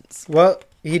some sense. Well,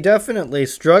 he definitely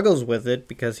struggles with it,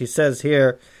 because he says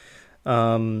here,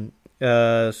 so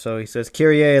he says,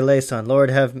 Kyrie eleison, Lord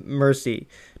have mercy.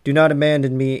 Do not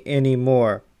abandon me any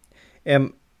more.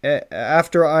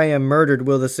 After I am murdered,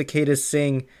 will the cicadas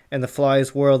sing and the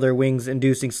flies whirl their wings,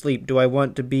 inducing sleep? Do I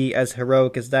want to be as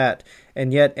heroic as that?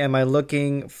 And yet, am I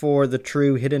looking for the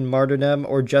true hidden martyrdom,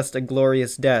 or just a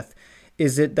glorious death?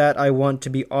 Is it that I want to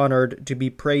be honored, to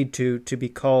be prayed to be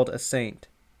called a saint?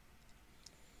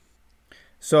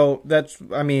 So that's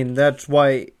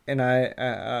why, and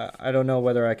I don't know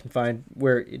whether I can find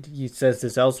where he says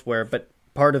this elsewhere, but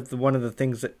part of one of the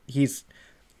things that he's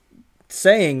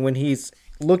saying when he's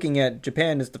looking at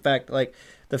Japan is the fact,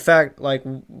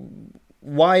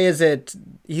 why is it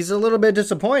he's a little bit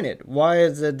disappointed? Why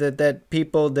is it that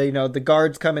people, the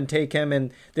guards come and take him,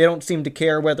 and they don't seem to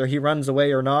care whether he runs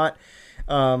away or not,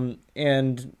 and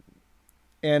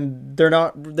they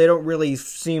don't really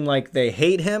seem like they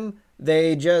hate him.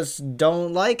 They just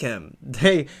don't like him.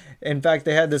 In fact,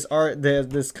 they had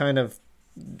this kind of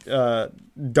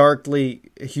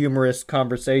darkly humorous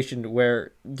conversation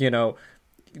where,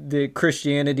 the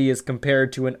Christianity is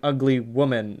compared to an ugly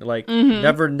woman. Like,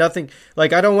 nothing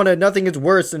is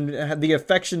worse than the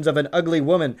affections of an ugly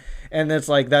woman. And it's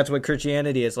like, that's what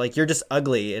Christianity is. Like, you're just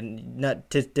ugly and not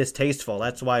distasteful.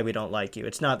 That's why we don't like you.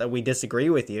 It's not that we disagree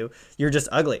with you. You're just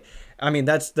ugly. I mean,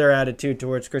 that's their attitude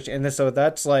towards Christian. And so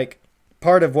that's like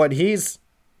part of what he's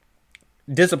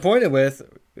disappointed with,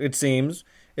 it seems,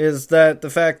 is that the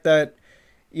fact that,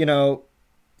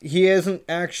 he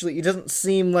doesn't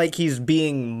seem like he's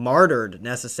being martyred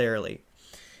necessarily.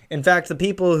 In fact, the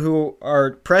people who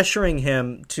are pressuring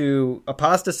him to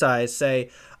apostatize say,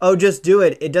 oh, just do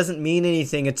it. It doesn't mean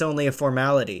anything. It's only a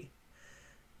formality.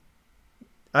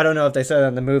 I don't know if they said that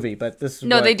in the movie, but this is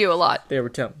No, they do a lot. They were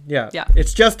telling. Yeah. Yeah.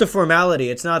 It's just a formality.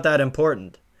 It's not that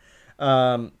important.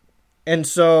 And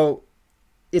so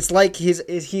it's like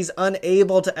he's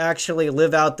unable to actually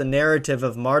live out the narrative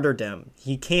of martyrdom.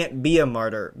 He can't be a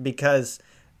martyr because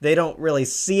they don't really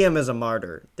see him as a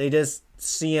martyr. They just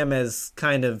see him as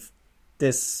kind of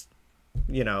this,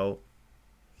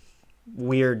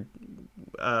 weird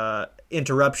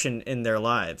interruption in their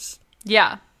lives.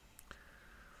 Yeah.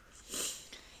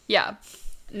 Yeah.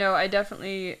 No, I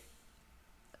definitely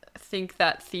think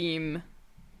that theme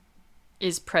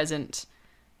is present.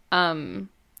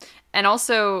 And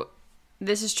also,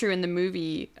 this is true in the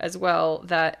movie as well,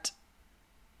 that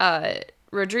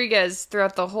Rodriguez,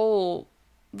 throughout the whole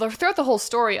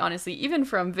story, honestly, even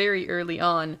from very early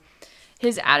on,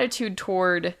 his attitude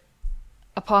toward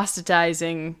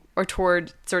apostatizing, or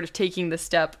toward sort of taking the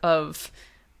step of,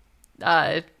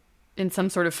 in some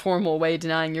sort of formal way,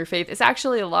 denying your faith, is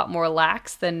actually a lot more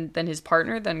lax than his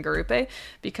partner, than Garupe,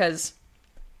 because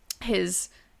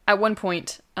at one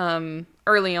point,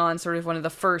 early on, sort of one of the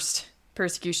first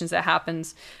persecutions that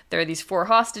happens, there are these 4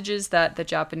 hostages that the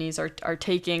Japanese are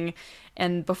taking,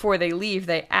 and before they leave,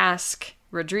 they ask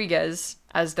Rodriguez,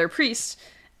 as their priest,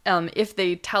 if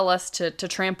they tell us to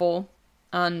trample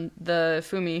on the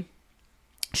Fumi,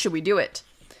 should we do it?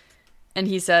 And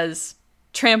he says,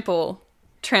 trample,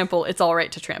 it's all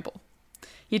right to trample.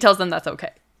 He tells them that's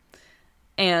okay.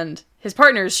 And his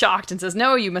partner is shocked and says,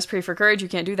 no, you must pray for courage, you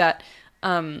can't do that.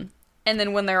 And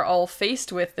then when they're all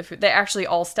faced with the food, they actually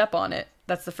all step on it.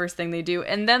 That's the first thing they do.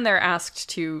 And then they're asked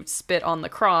to spit on the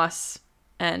cross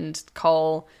and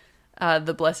call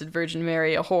the Blessed Virgin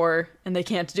Mary a whore, and they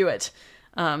can't do it.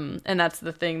 And that's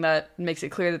the thing that makes it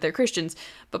clear that they're Christians.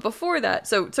 But before that,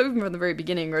 so even from the very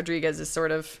beginning, Rodriguez is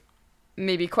sort of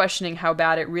maybe questioning how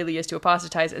bad it really is to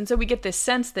apostatize. And so we get this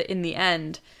sense that in the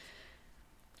end,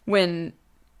 when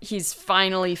he's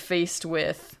finally faced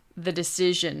with the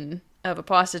decision of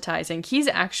apostatizing, he's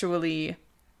actually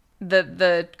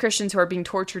the Christians who are being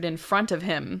tortured in front of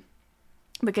him,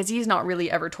 because he's not really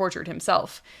ever tortured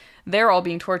himself. They're all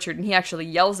being tortured, and he actually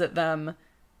yells at them,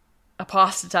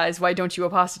 "Apostatize, why don't you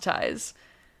apostatize?"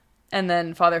 And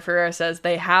then Father Ferrer says,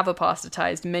 "They have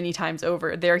apostatized many times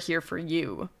over. They're here for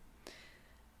you."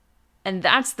 And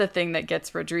that's the thing that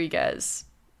gets Rodriguez.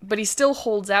 But he still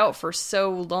holds out for so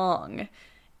long.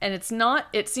 And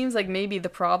it seems like maybe the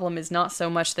problem is not so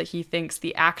much that he thinks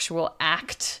the actual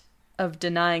act of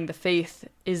denying the faith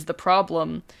is the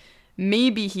problem.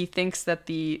 Maybe he thinks that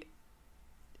it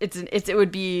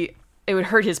would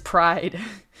hurt his pride.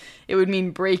 It would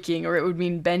mean breaking, or it would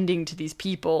mean bending to these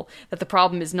people. That the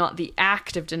problem is not the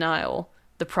act of denial.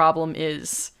 The problem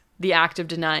is the act of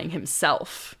denying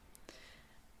himself.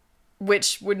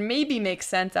 Which would maybe make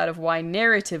sense out of why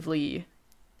narratively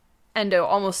Endo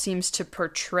almost seems to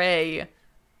portray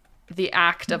the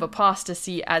act of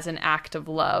apostasy as an act of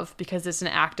love, because it's an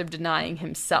act of denying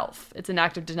himself. It's an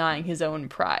act of denying his own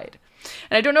pride.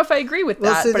 And I don't know if I agree with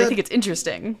that, but I think it's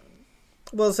interesting.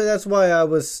 Well, so that's why I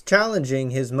was challenging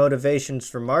his motivations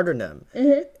for martyrdom.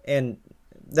 Mm-hmm. And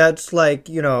that's like,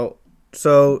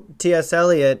 so T.S.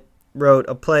 Eliot wrote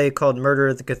a play called Murder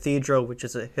at the Cathedral, which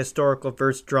is a historical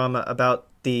verse drama about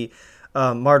the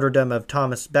martyrdom of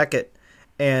Thomas Becket.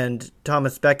 And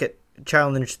Thomas Becket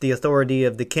challenged the authority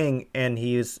of the king, and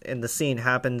the scene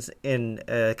happens in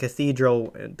the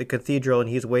cathedral, and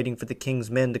he's waiting for the king's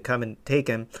men to come and take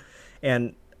him.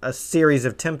 And a series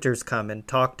of tempters come and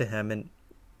talk to him,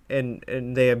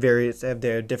 and they have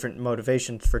their different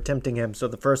motivations for tempting him. So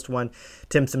the first one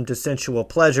tempts him to sensual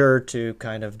pleasure, to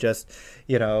kind of just,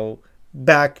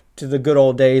 back to the good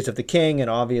old days of the king. And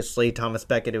obviously Thomas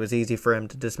Becket, it was easy for him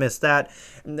to dismiss that.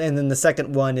 And then the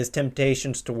second one is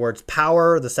temptations towards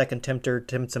power. The second tempter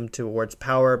tempts him towards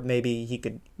power. Maybe he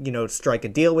could, strike a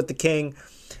deal with the king.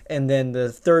 And then the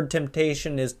third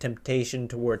temptation is temptation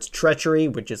towards treachery,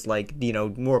 which is like,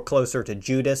 more closer to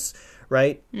Judas,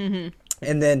 right? Mm-hmm.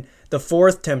 And then a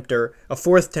fourth tempter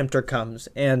comes,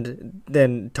 and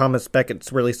then Thomas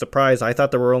Becket's really surprised. I thought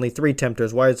there were only 3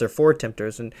 tempters. Why is there 4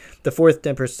 tempters? And the fourth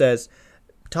tempter says,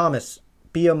 "Thomas,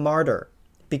 be a martyr,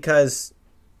 because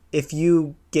if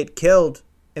you get killed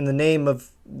in the name of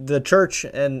the church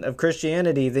and of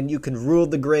Christianity, then you can rule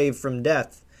the grave from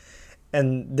death."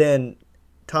 And then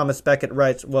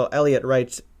Eliot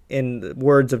writes in the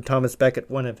words of Thomas Becket,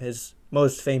 one of his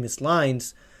most famous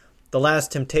lines, "The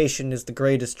last temptation is the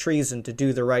greatest treason, to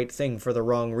do the right thing for the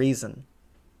wrong reason."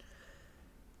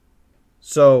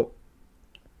 So,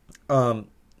 the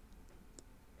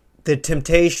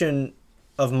temptation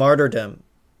of martyrdom,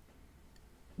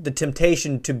 the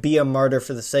temptation to be a martyr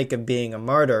for the sake of being a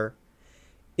martyr,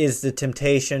 is the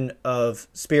temptation of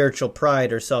spiritual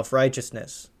pride or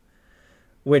self-righteousness,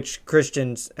 which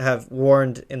Christians have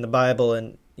warned in the Bible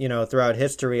and, throughout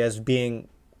history as being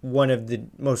one of the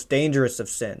most dangerous of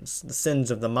sins. The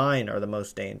sins of the mind are the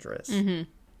most dangerous. Mm-hmm.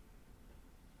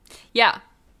 Yeah.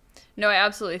 No, I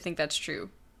absolutely think that's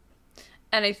true.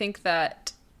 And I think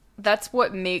that that's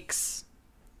what makes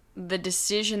the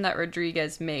decision that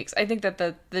Rodriguez makes. I think that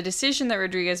the decision that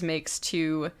Rodriguez makes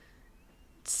to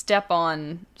step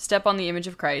on the image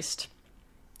of Christ,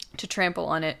 to trample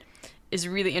on it, is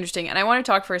really interesting. And I want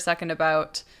to talk for a second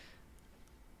about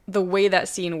the way that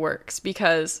scene works,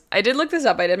 because I did look this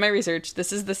up. I did my research.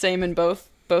 This is the same in both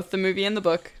the movie and the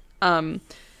book.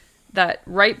 That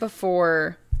right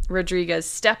before Rodriguez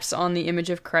steps on the image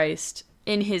of Christ,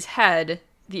 in his head,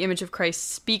 the image of Christ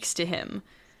speaks to him,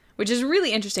 which is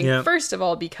really interesting. Yeah. First of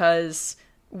all, because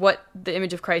what the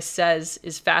image of Christ says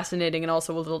is fascinating and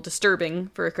also a little disturbing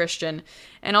for a Christian,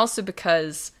 and also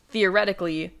because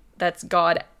theoretically that's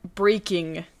God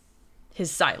breaking his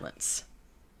silence,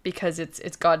 because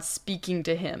it's God speaking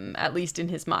to him, at least in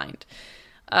his mind.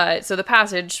 So the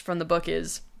passage from the book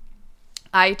is,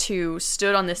 "I too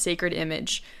stood on the sacred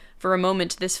image. For a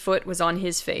moment this foot was on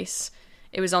his face.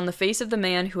 It was on the face of the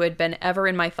man who had been ever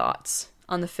in my thoughts,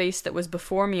 on the face that was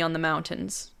before me on the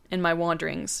mountains, in my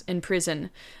wanderings, in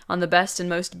prison, on the best and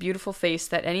most beautiful face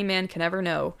that any man can ever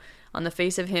know, on the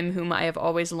face of him whom I have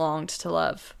always longed to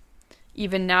love.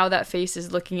 Even now that face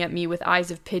is looking at me with eyes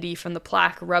of pity from the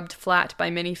plaque rubbed flat by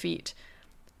many feet.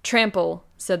 'Trample,'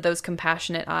 said those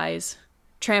compassionate eyes.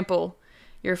 'Trample.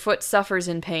 Your foot suffers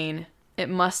in pain. It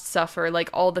must suffer, like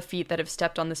all the feet that have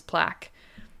stepped on this plaque.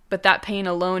 But that pain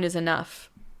alone is enough.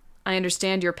 I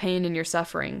understand your pain and your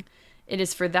suffering. It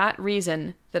is for that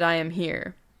reason that I am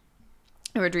here.'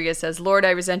 And Rodriguez says, 'Lord,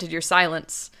 I resented your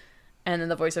silence.' And then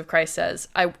the voice of Christ says,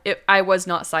 I was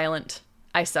not silent.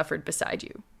 I suffered beside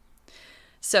you."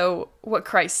 So what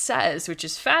Christ says, which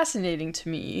is fascinating to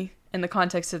me in the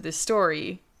context of this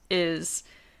story, is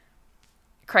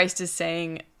Christ is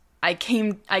saying, I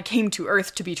came to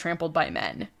earth to be trampled by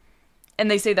men.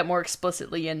 And they say that more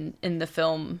explicitly in the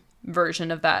film version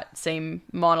of that same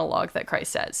monologue that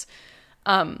Christ says.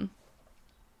 And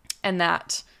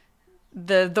that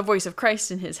the voice of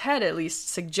Christ in his head at least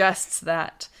suggests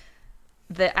that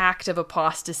the act of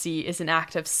apostasy is an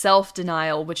act of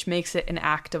self-denial, which makes it an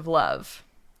act of love.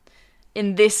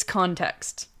 In this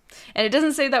context. And it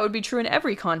doesn't say that would be true in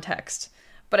every context,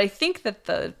 but I think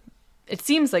that it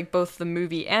seems like both the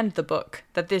movie and the book,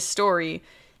 that this story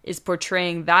is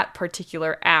portraying that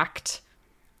particular act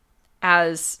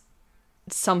as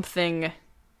something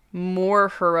more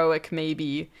heroic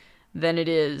maybe than it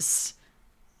is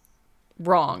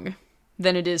wrong,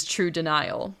 than it is true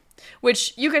denial.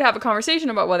 Which you could have a conversation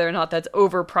about whether or not that's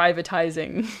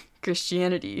over-privatizing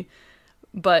Christianity,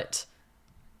 but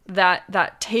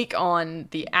that take on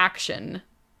the action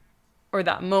or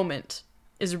that moment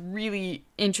is really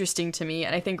interesting to me,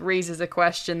 and I think raises a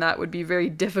question that would be very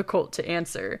difficult to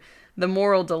answer. The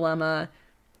moral dilemma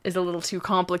is a little too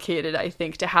complicated, I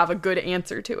think, to have a good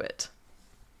answer to it.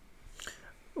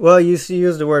 Well, you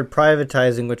used the word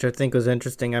privatizing, which I think was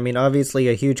interesting. I mean, obviously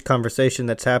a huge conversation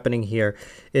that's happening here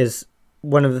is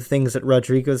one of the things that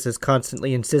Rodriguez is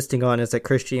constantly insisting on is that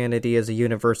Christianity is a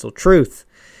universal truth.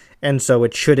 And so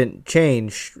it shouldn't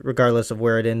change regardless of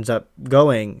where it ends up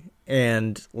going.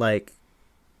 And like,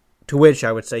 to which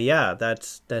I would say, yeah,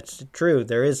 that's true.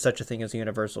 There is such a thing as a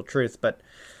universal truth. But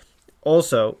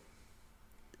also,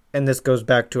 and this goes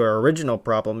back to our original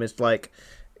problem, is like,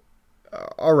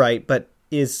 all right, but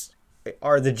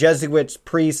are the Jesuits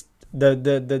priests,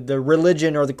 the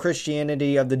religion or the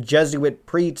Christianity of the Jesuit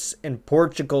priests in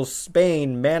Portugal,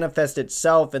 Spain, manifest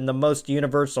itself in the most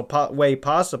universal way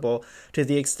possible, to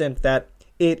the extent that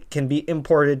it can be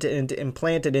imported and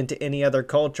implanted into any other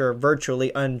culture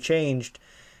virtually unchanged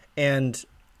and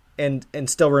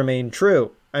still remain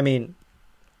true. I mean,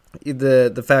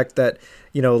 the fact that,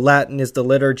 you know, Latin is the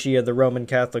liturgy of the Roman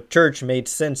Catholic Church made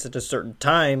sense at a certain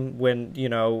time when, you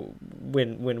know,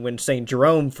 when St.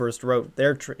 Jerome first wrote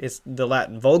the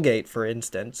Latin Vulgate, for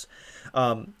instance.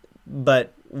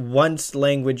 But once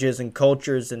languages and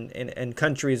cultures and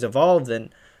countries evolve,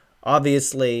 then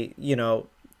obviously, you know,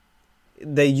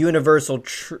 the universal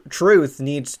truth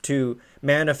needs to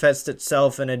manifest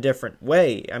itself in a different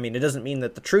way. I mean, it doesn't mean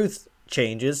that the truth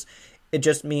changes. It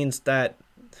just means that,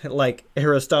 like,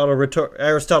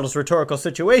 Aristotle's rhetorical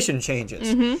situation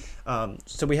changes. Mm-hmm.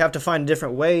 So we have to find a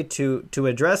different way to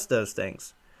address those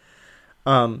things.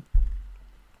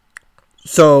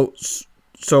 So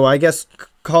I guess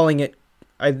calling it,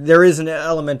 there is an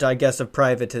element, I guess, of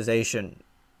privatization,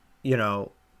 you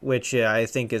know, which I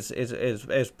think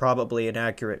is probably an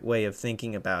accurate way of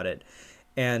thinking about it.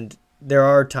 And there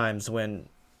are times when,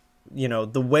 you know,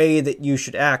 the way that you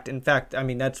should act, in fact, I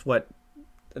mean, that's what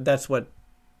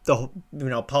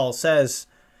Paul says.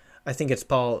 I think it's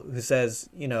Paul who says,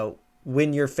 you know,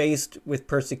 when you're faced with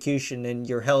persecution and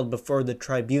you're held before the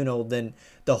tribunal, then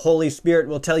the Holy Spirit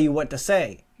will tell you what to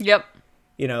say. Yep.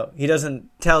 You know, he doesn't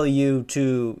tell you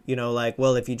to, you know, like,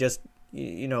 well, if you just,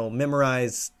 you know,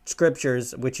 memorize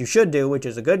scriptures, which you should do, which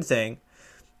is a good thing,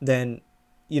 then,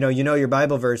 you know your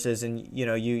Bible verses and, you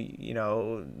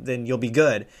know, then you'll be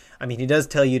good. I mean, he does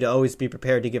tell you to always be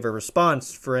prepared to give a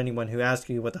response for anyone who asks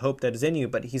you what the hope that is in you.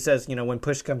 But he says, you know, when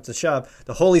push comes to shove,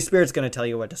 the Holy Spirit's going to tell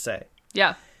you what to say.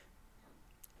 Yeah.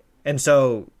 And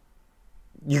so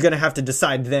you're going to have to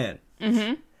decide then,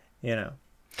 you know.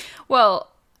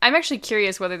 Well, I'm actually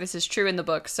curious whether this is true in the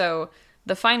book. So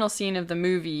the final scene of the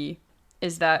movie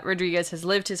is that Rodriguez has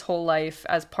lived his whole life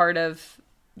as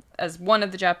one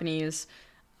of the Japanese.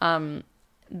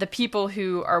 The people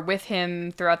who are with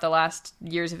him throughout the last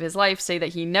years of his life say that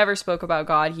he never spoke about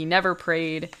God, he never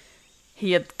prayed,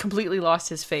 he had completely lost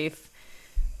his faith.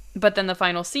 But then the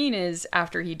final scene is,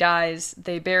 after he dies,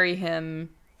 they bury him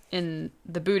in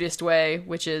the Buddhist way,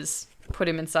 which is put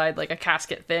him inside like a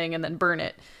casket thing and then burn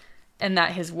it. And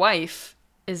that his wife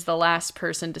is the last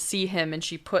person to see him, and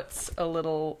she puts a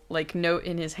little like note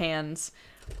in his hands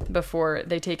before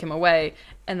they take him away.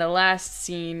 And the last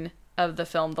scene of the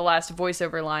film, the last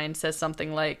voiceover line says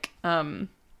something like,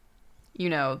 you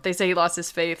know, they say he lost his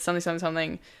faith,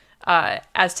 something,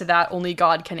 as to that, only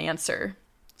God can answer.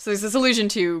 So there's this allusion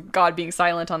to God being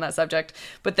silent on that subject,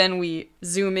 but then we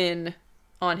zoom in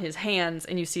on his hands,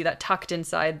 and you see that tucked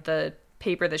inside the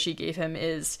paper that she gave him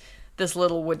is this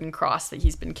little wooden cross that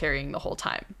he's been carrying the whole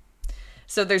time.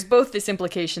 So there's both this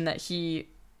implication that he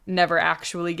never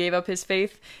actually gave up his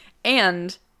faith,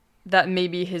 and that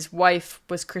maybe his wife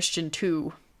was Christian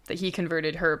too, that he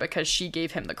converted her because she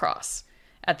gave him the cross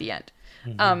at the end.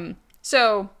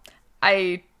 So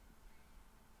I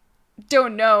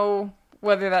don't know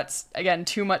whether that's, again,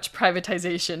 too much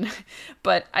privatization,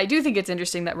 but I do think it's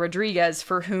interesting that Rodriguez,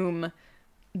 for whom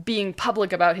being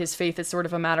public about his faith is sort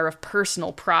of a matter of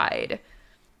personal pride,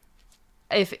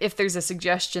 if there's a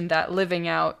suggestion that living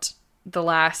out the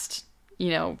last,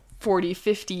 40,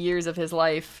 50 years of his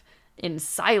life in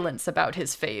silence about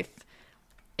his faith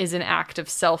is an act of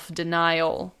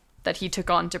self-denial that he took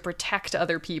on to protect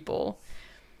other people,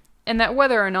 and that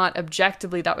whether or not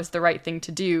objectively that was the right thing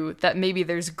to do, that maybe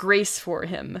there's grace for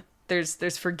him,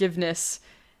 there's forgiveness,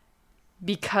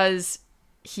 because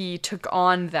he took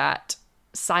on that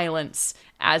silence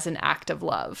as an act of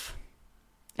love,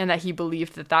 and that he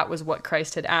believed that that was what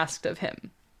Christ had asked of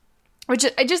him. Which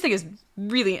I just think is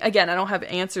really, again, I don't have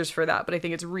answers for that, but I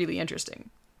think it's really interesting.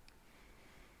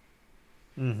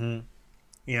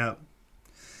 Yeah.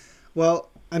 Well,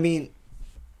 I mean,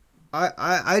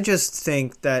 I just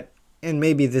think that, and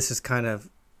maybe this is kind of,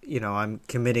 I'm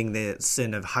committing the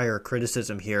sin of higher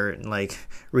criticism here and like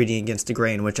reading against the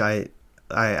grain, which I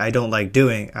don't like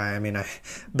doing.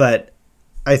 But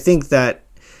I think that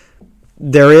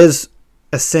there is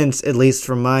a sense, at least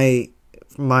from my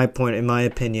point, in my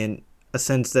opinion, a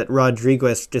sense that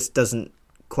Rodriguez just doesn't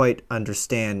quite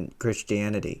understand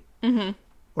Christianity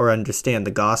or understand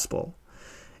the gospel.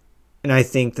 And I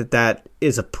think that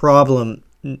is a problem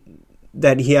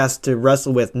that he has to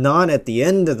wrestle with, not at the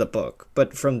end of the book,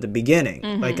 but from the beginning.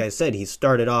 Like I said, he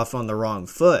started off on the wrong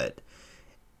foot.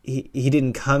 He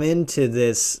didn't come into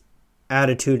this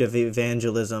attitude of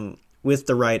evangelism with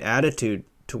the right attitude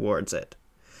towards it.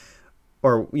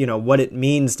 Or, what it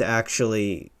means to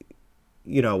actually,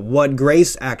 what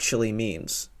grace actually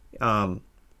means. And,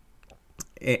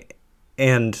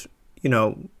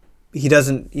 he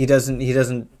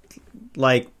doesn't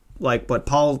like what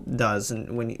Paul does,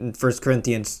 and when in 1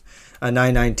 Corinthians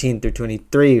 9:19 through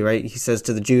 23, right? He says,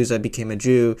 to the Jews I became a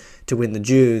Jew to win the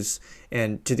Jews,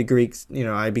 and to the Greeks,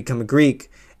 I become a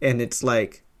Greek. And it's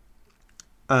like,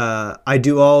 I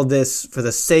do all this for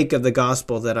the sake of the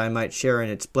gospel, that I might share in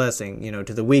its blessing.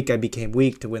 To the weak I became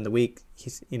weak to win the weak.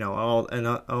 All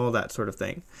that sort of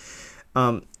thing.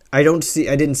 I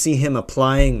didn't see him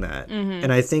applying that,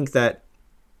 and I think that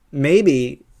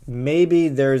maybe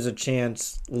there's a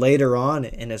chance later on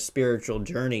in a spiritual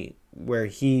journey where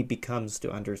he becomes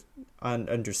to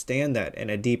understand that in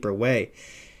a deeper way.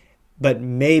 But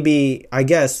maybe, I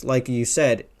guess, like you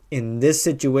said, in this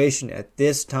situation at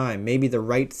this time, maybe the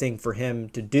right thing for him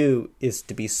to do is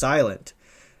to be silent,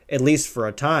 at least for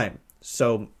a time.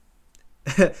 So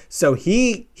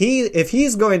he if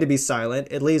he's going to be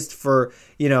silent, at least for,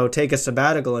 take a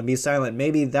sabbatical and be silent,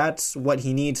 maybe that's what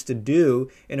he needs to do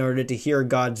in order to hear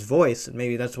God's voice. And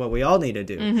maybe that's what we all need to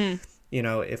do.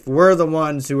 If we're the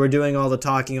ones who are doing all the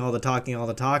talking,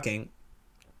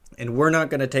 and we're not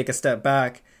going to take a step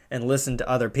back and listen to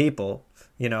other people,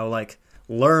 like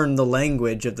learn the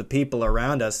language of the people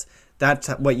around us, that's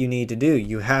what you need to do.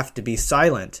 You have to be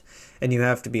silent, and you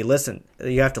have to listen.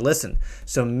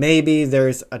 So maybe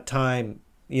there's a time,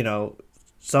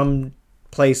 some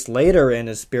place later in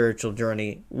his spiritual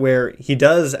journey where he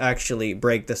does actually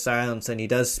break the silence, and he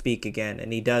does speak again,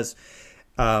 and he does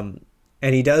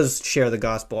share the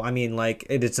gospel. I mean, like,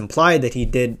 it's implied that he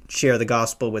did share the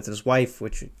gospel with his wife,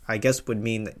 which I guess would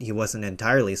mean that he wasn't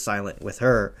entirely silent with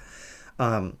her.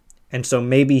 And so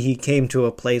maybe he came to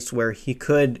a place where he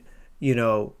could,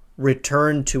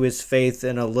 return to his faith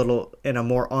in a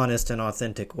more honest and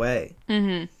authentic way.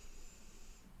 And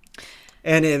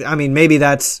maybe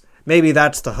that's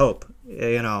the hope,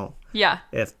 Yeah.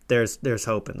 if there's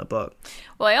hope in the book.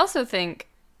 Well, I also think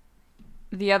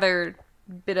the other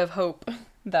bit of hope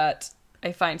that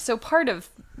I find, so part of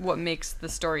what makes the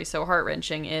story so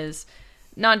heart-wrenching is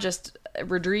not just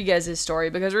Rodriguez's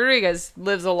story, because Rodriguez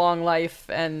lives a long life,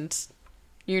 and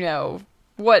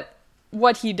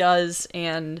what he does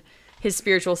and his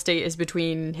spiritual state is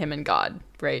between him and God,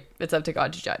 right? It's up to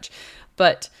God to judge.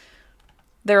 But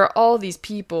there are all these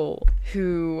people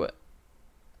who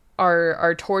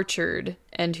are tortured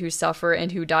and who suffer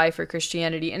and who die for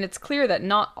Christianity, and it's clear that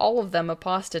not all of them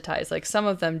apostatize. Like, some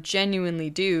of them genuinely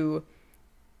do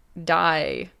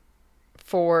die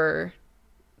for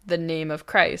the name of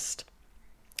Christ.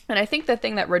 And I think the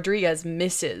thing that Rodriguez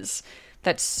misses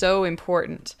that's so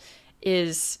important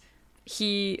is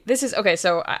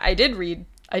so I did read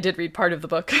part of the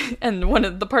book, and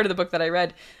the part of the book that I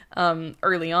read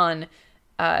early on,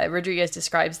 Rodriguez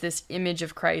describes this image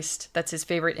of Christ that's his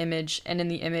favorite image, and in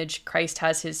the image Christ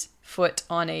has his foot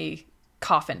on a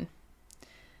coffin,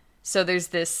 So there's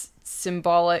this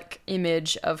symbolic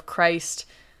image of Christ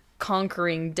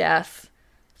conquering death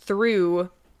through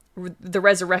the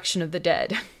resurrection of the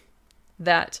dead.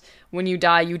 That when you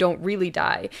die, you don't really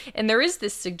die. And there is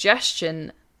this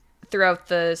suggestion throughout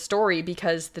the story,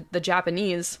 because the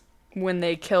Japanese, when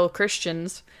they kill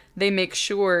Christians, they make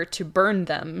sure to burn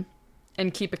them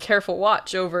and keep a careful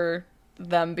watch over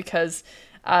them, because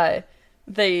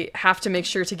they have to make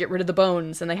sure to get rid of the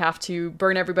bones, and they have to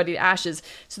burn everybody to ashes,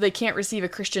 so they can't receive a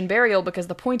Christian burial, because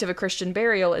the point of a Christian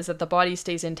burial is that the body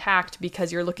stays intact,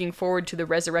 because you're looking forward to the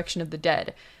resurrection of the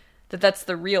dead. That's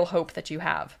the real hope that you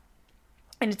have.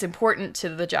 And it's important to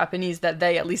the Japanese that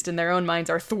they, at least in their own minds,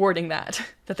 are thwarting that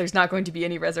there's not going to be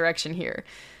any resurrection here.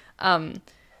 And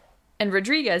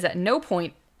Rodriguez at no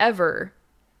point ever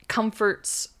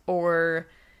comforts or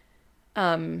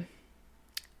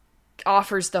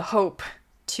offers the hope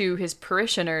to his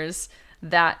parishioners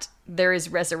that there is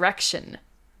resurrection,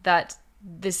 that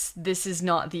this is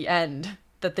not the end,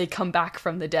 that they come back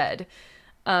from the dead.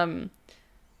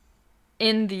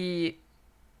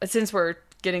 Since we're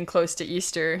getting close to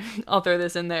Easter, I'll throw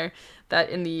this in there, that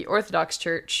in the Orthodox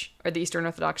Church, or the Eastern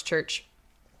Orthodox Church,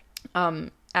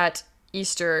 at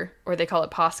Easter, or they call it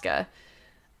Pascha,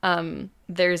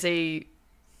 there's a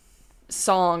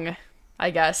song,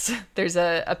 I guess. There's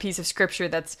a piece of scripture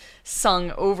that's sung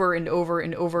over and over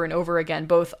and over and over again,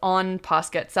 both on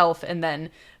Pascha itself and then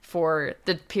for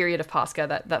the period of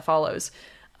Pascha that follows.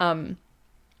 And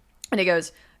it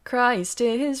goes, Christ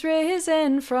is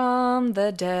risen from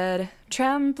the dead,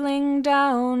 trampling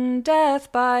down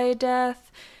death by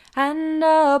death, and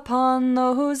upon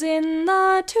those in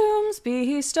the tombs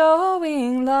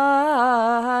bestowing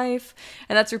life.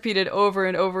 And that's repeated over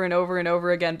and over and over and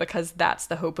over again, because that's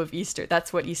the hope of Easter.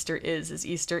 That's what Easter is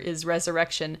Easter is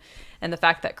resurrection. And the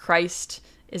fact that Christ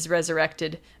is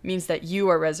resurrected means that you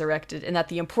are resurrected, and that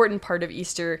the important part of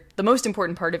Easter, the most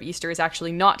important part of Easter, is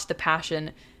actually not the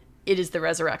Passion, it is the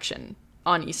resurrection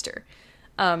on Easter.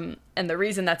 And the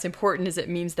reason that's important is it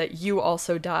means that you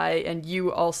also die, and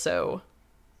you also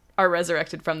are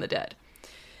resurrected from the dead.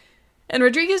 And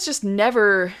Rodriguez just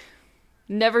never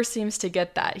seems to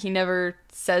get that. He never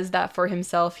says that for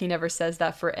himself. He never says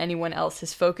that for anyone else.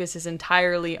 His focus is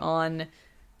entirely on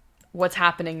what's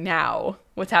happening now,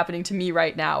 what's happening to me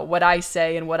right now, what I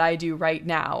say and what I do right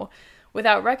now,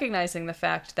 without recognizing the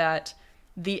fact that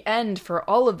the end for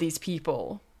all of these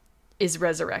people is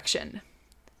resurrection.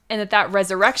 And that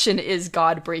resurrection is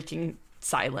God breaking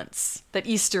silence. That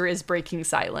Easter is breaking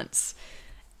silence.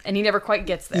 And he never quite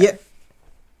gets there.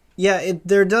 Yeah,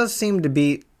 there does seem to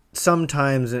be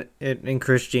sometimes in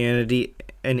Christianity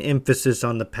an emphasis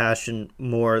on the Passion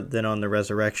more than on the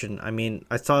resurrection. I mean,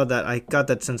 I got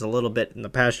that sense a little bit in the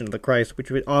Passion of the Christ,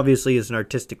 which obviously is an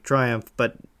artistic triumph,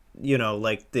 but,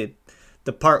 like the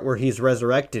part where he's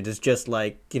resurrected is just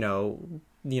like,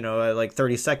 like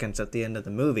 30 seconds at the end of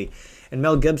the movie. And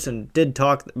Mel Gibson did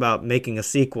talk about making a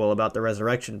sequel about the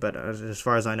resurrection, but as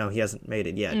far as I know, he hasn't made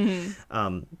it yet.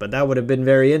 Mm-hmm. But that would have been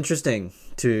very interesting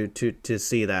to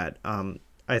see that.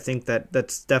 I think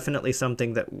that's definitely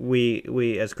something that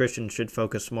we as Christians should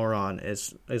focus more on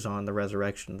is on the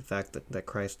resurrection, the fact that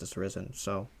Christ is risen.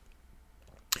 So,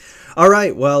 all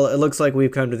right. Well, it looks like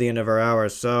we've come to the end of our hour.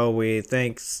 So we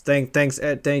thank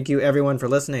you everyone for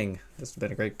listening. This has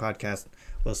been a great podcast.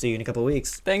 We'll see you in a couple of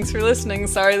weeks. Thanks for listening.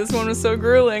 Sorry this one was so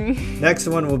grueling. Next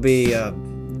one will be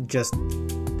just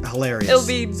hilarious. It'll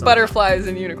be butterflies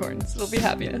and unicorns. It'll be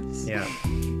happiness. Yeah.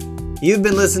 You've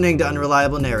been listening to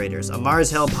Unreliable Narrators, a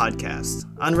Mars Hill podcast.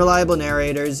 Unreliable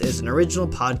Narrators is an original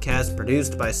podcast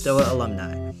produced by Stoa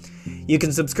alumni. You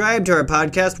can subscribe to our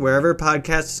podcast wherever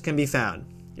podcasts can be found.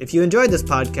 If you enjoyed this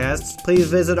podcast, please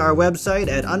visit our website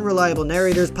at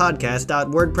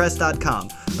unreliablenarratorspodcast.wordpress.com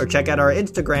or check out our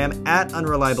Instagram at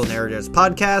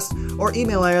unreliablenarratorspodcast or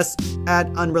email us at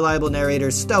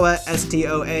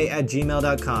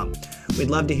unreliablenarratorstoa@gmail.com.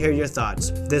 We'd love to hear your thoughts.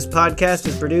 This podcast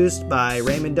is produced by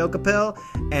Raymond Dokapil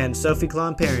and Sophie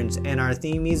Klomparens, and our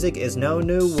theme music is No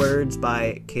New Words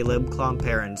by Caleb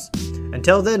Klomparens.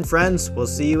 Until then, friends, we'll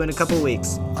see you in a couple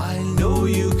weeks. I know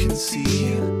you can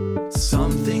see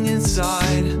something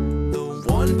inside, the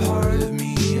one part of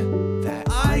me that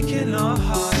I cannot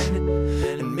hide.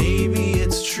 And maybe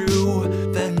it's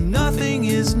true that nothing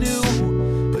is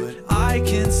new, but I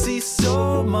can see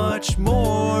so much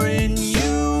more in you.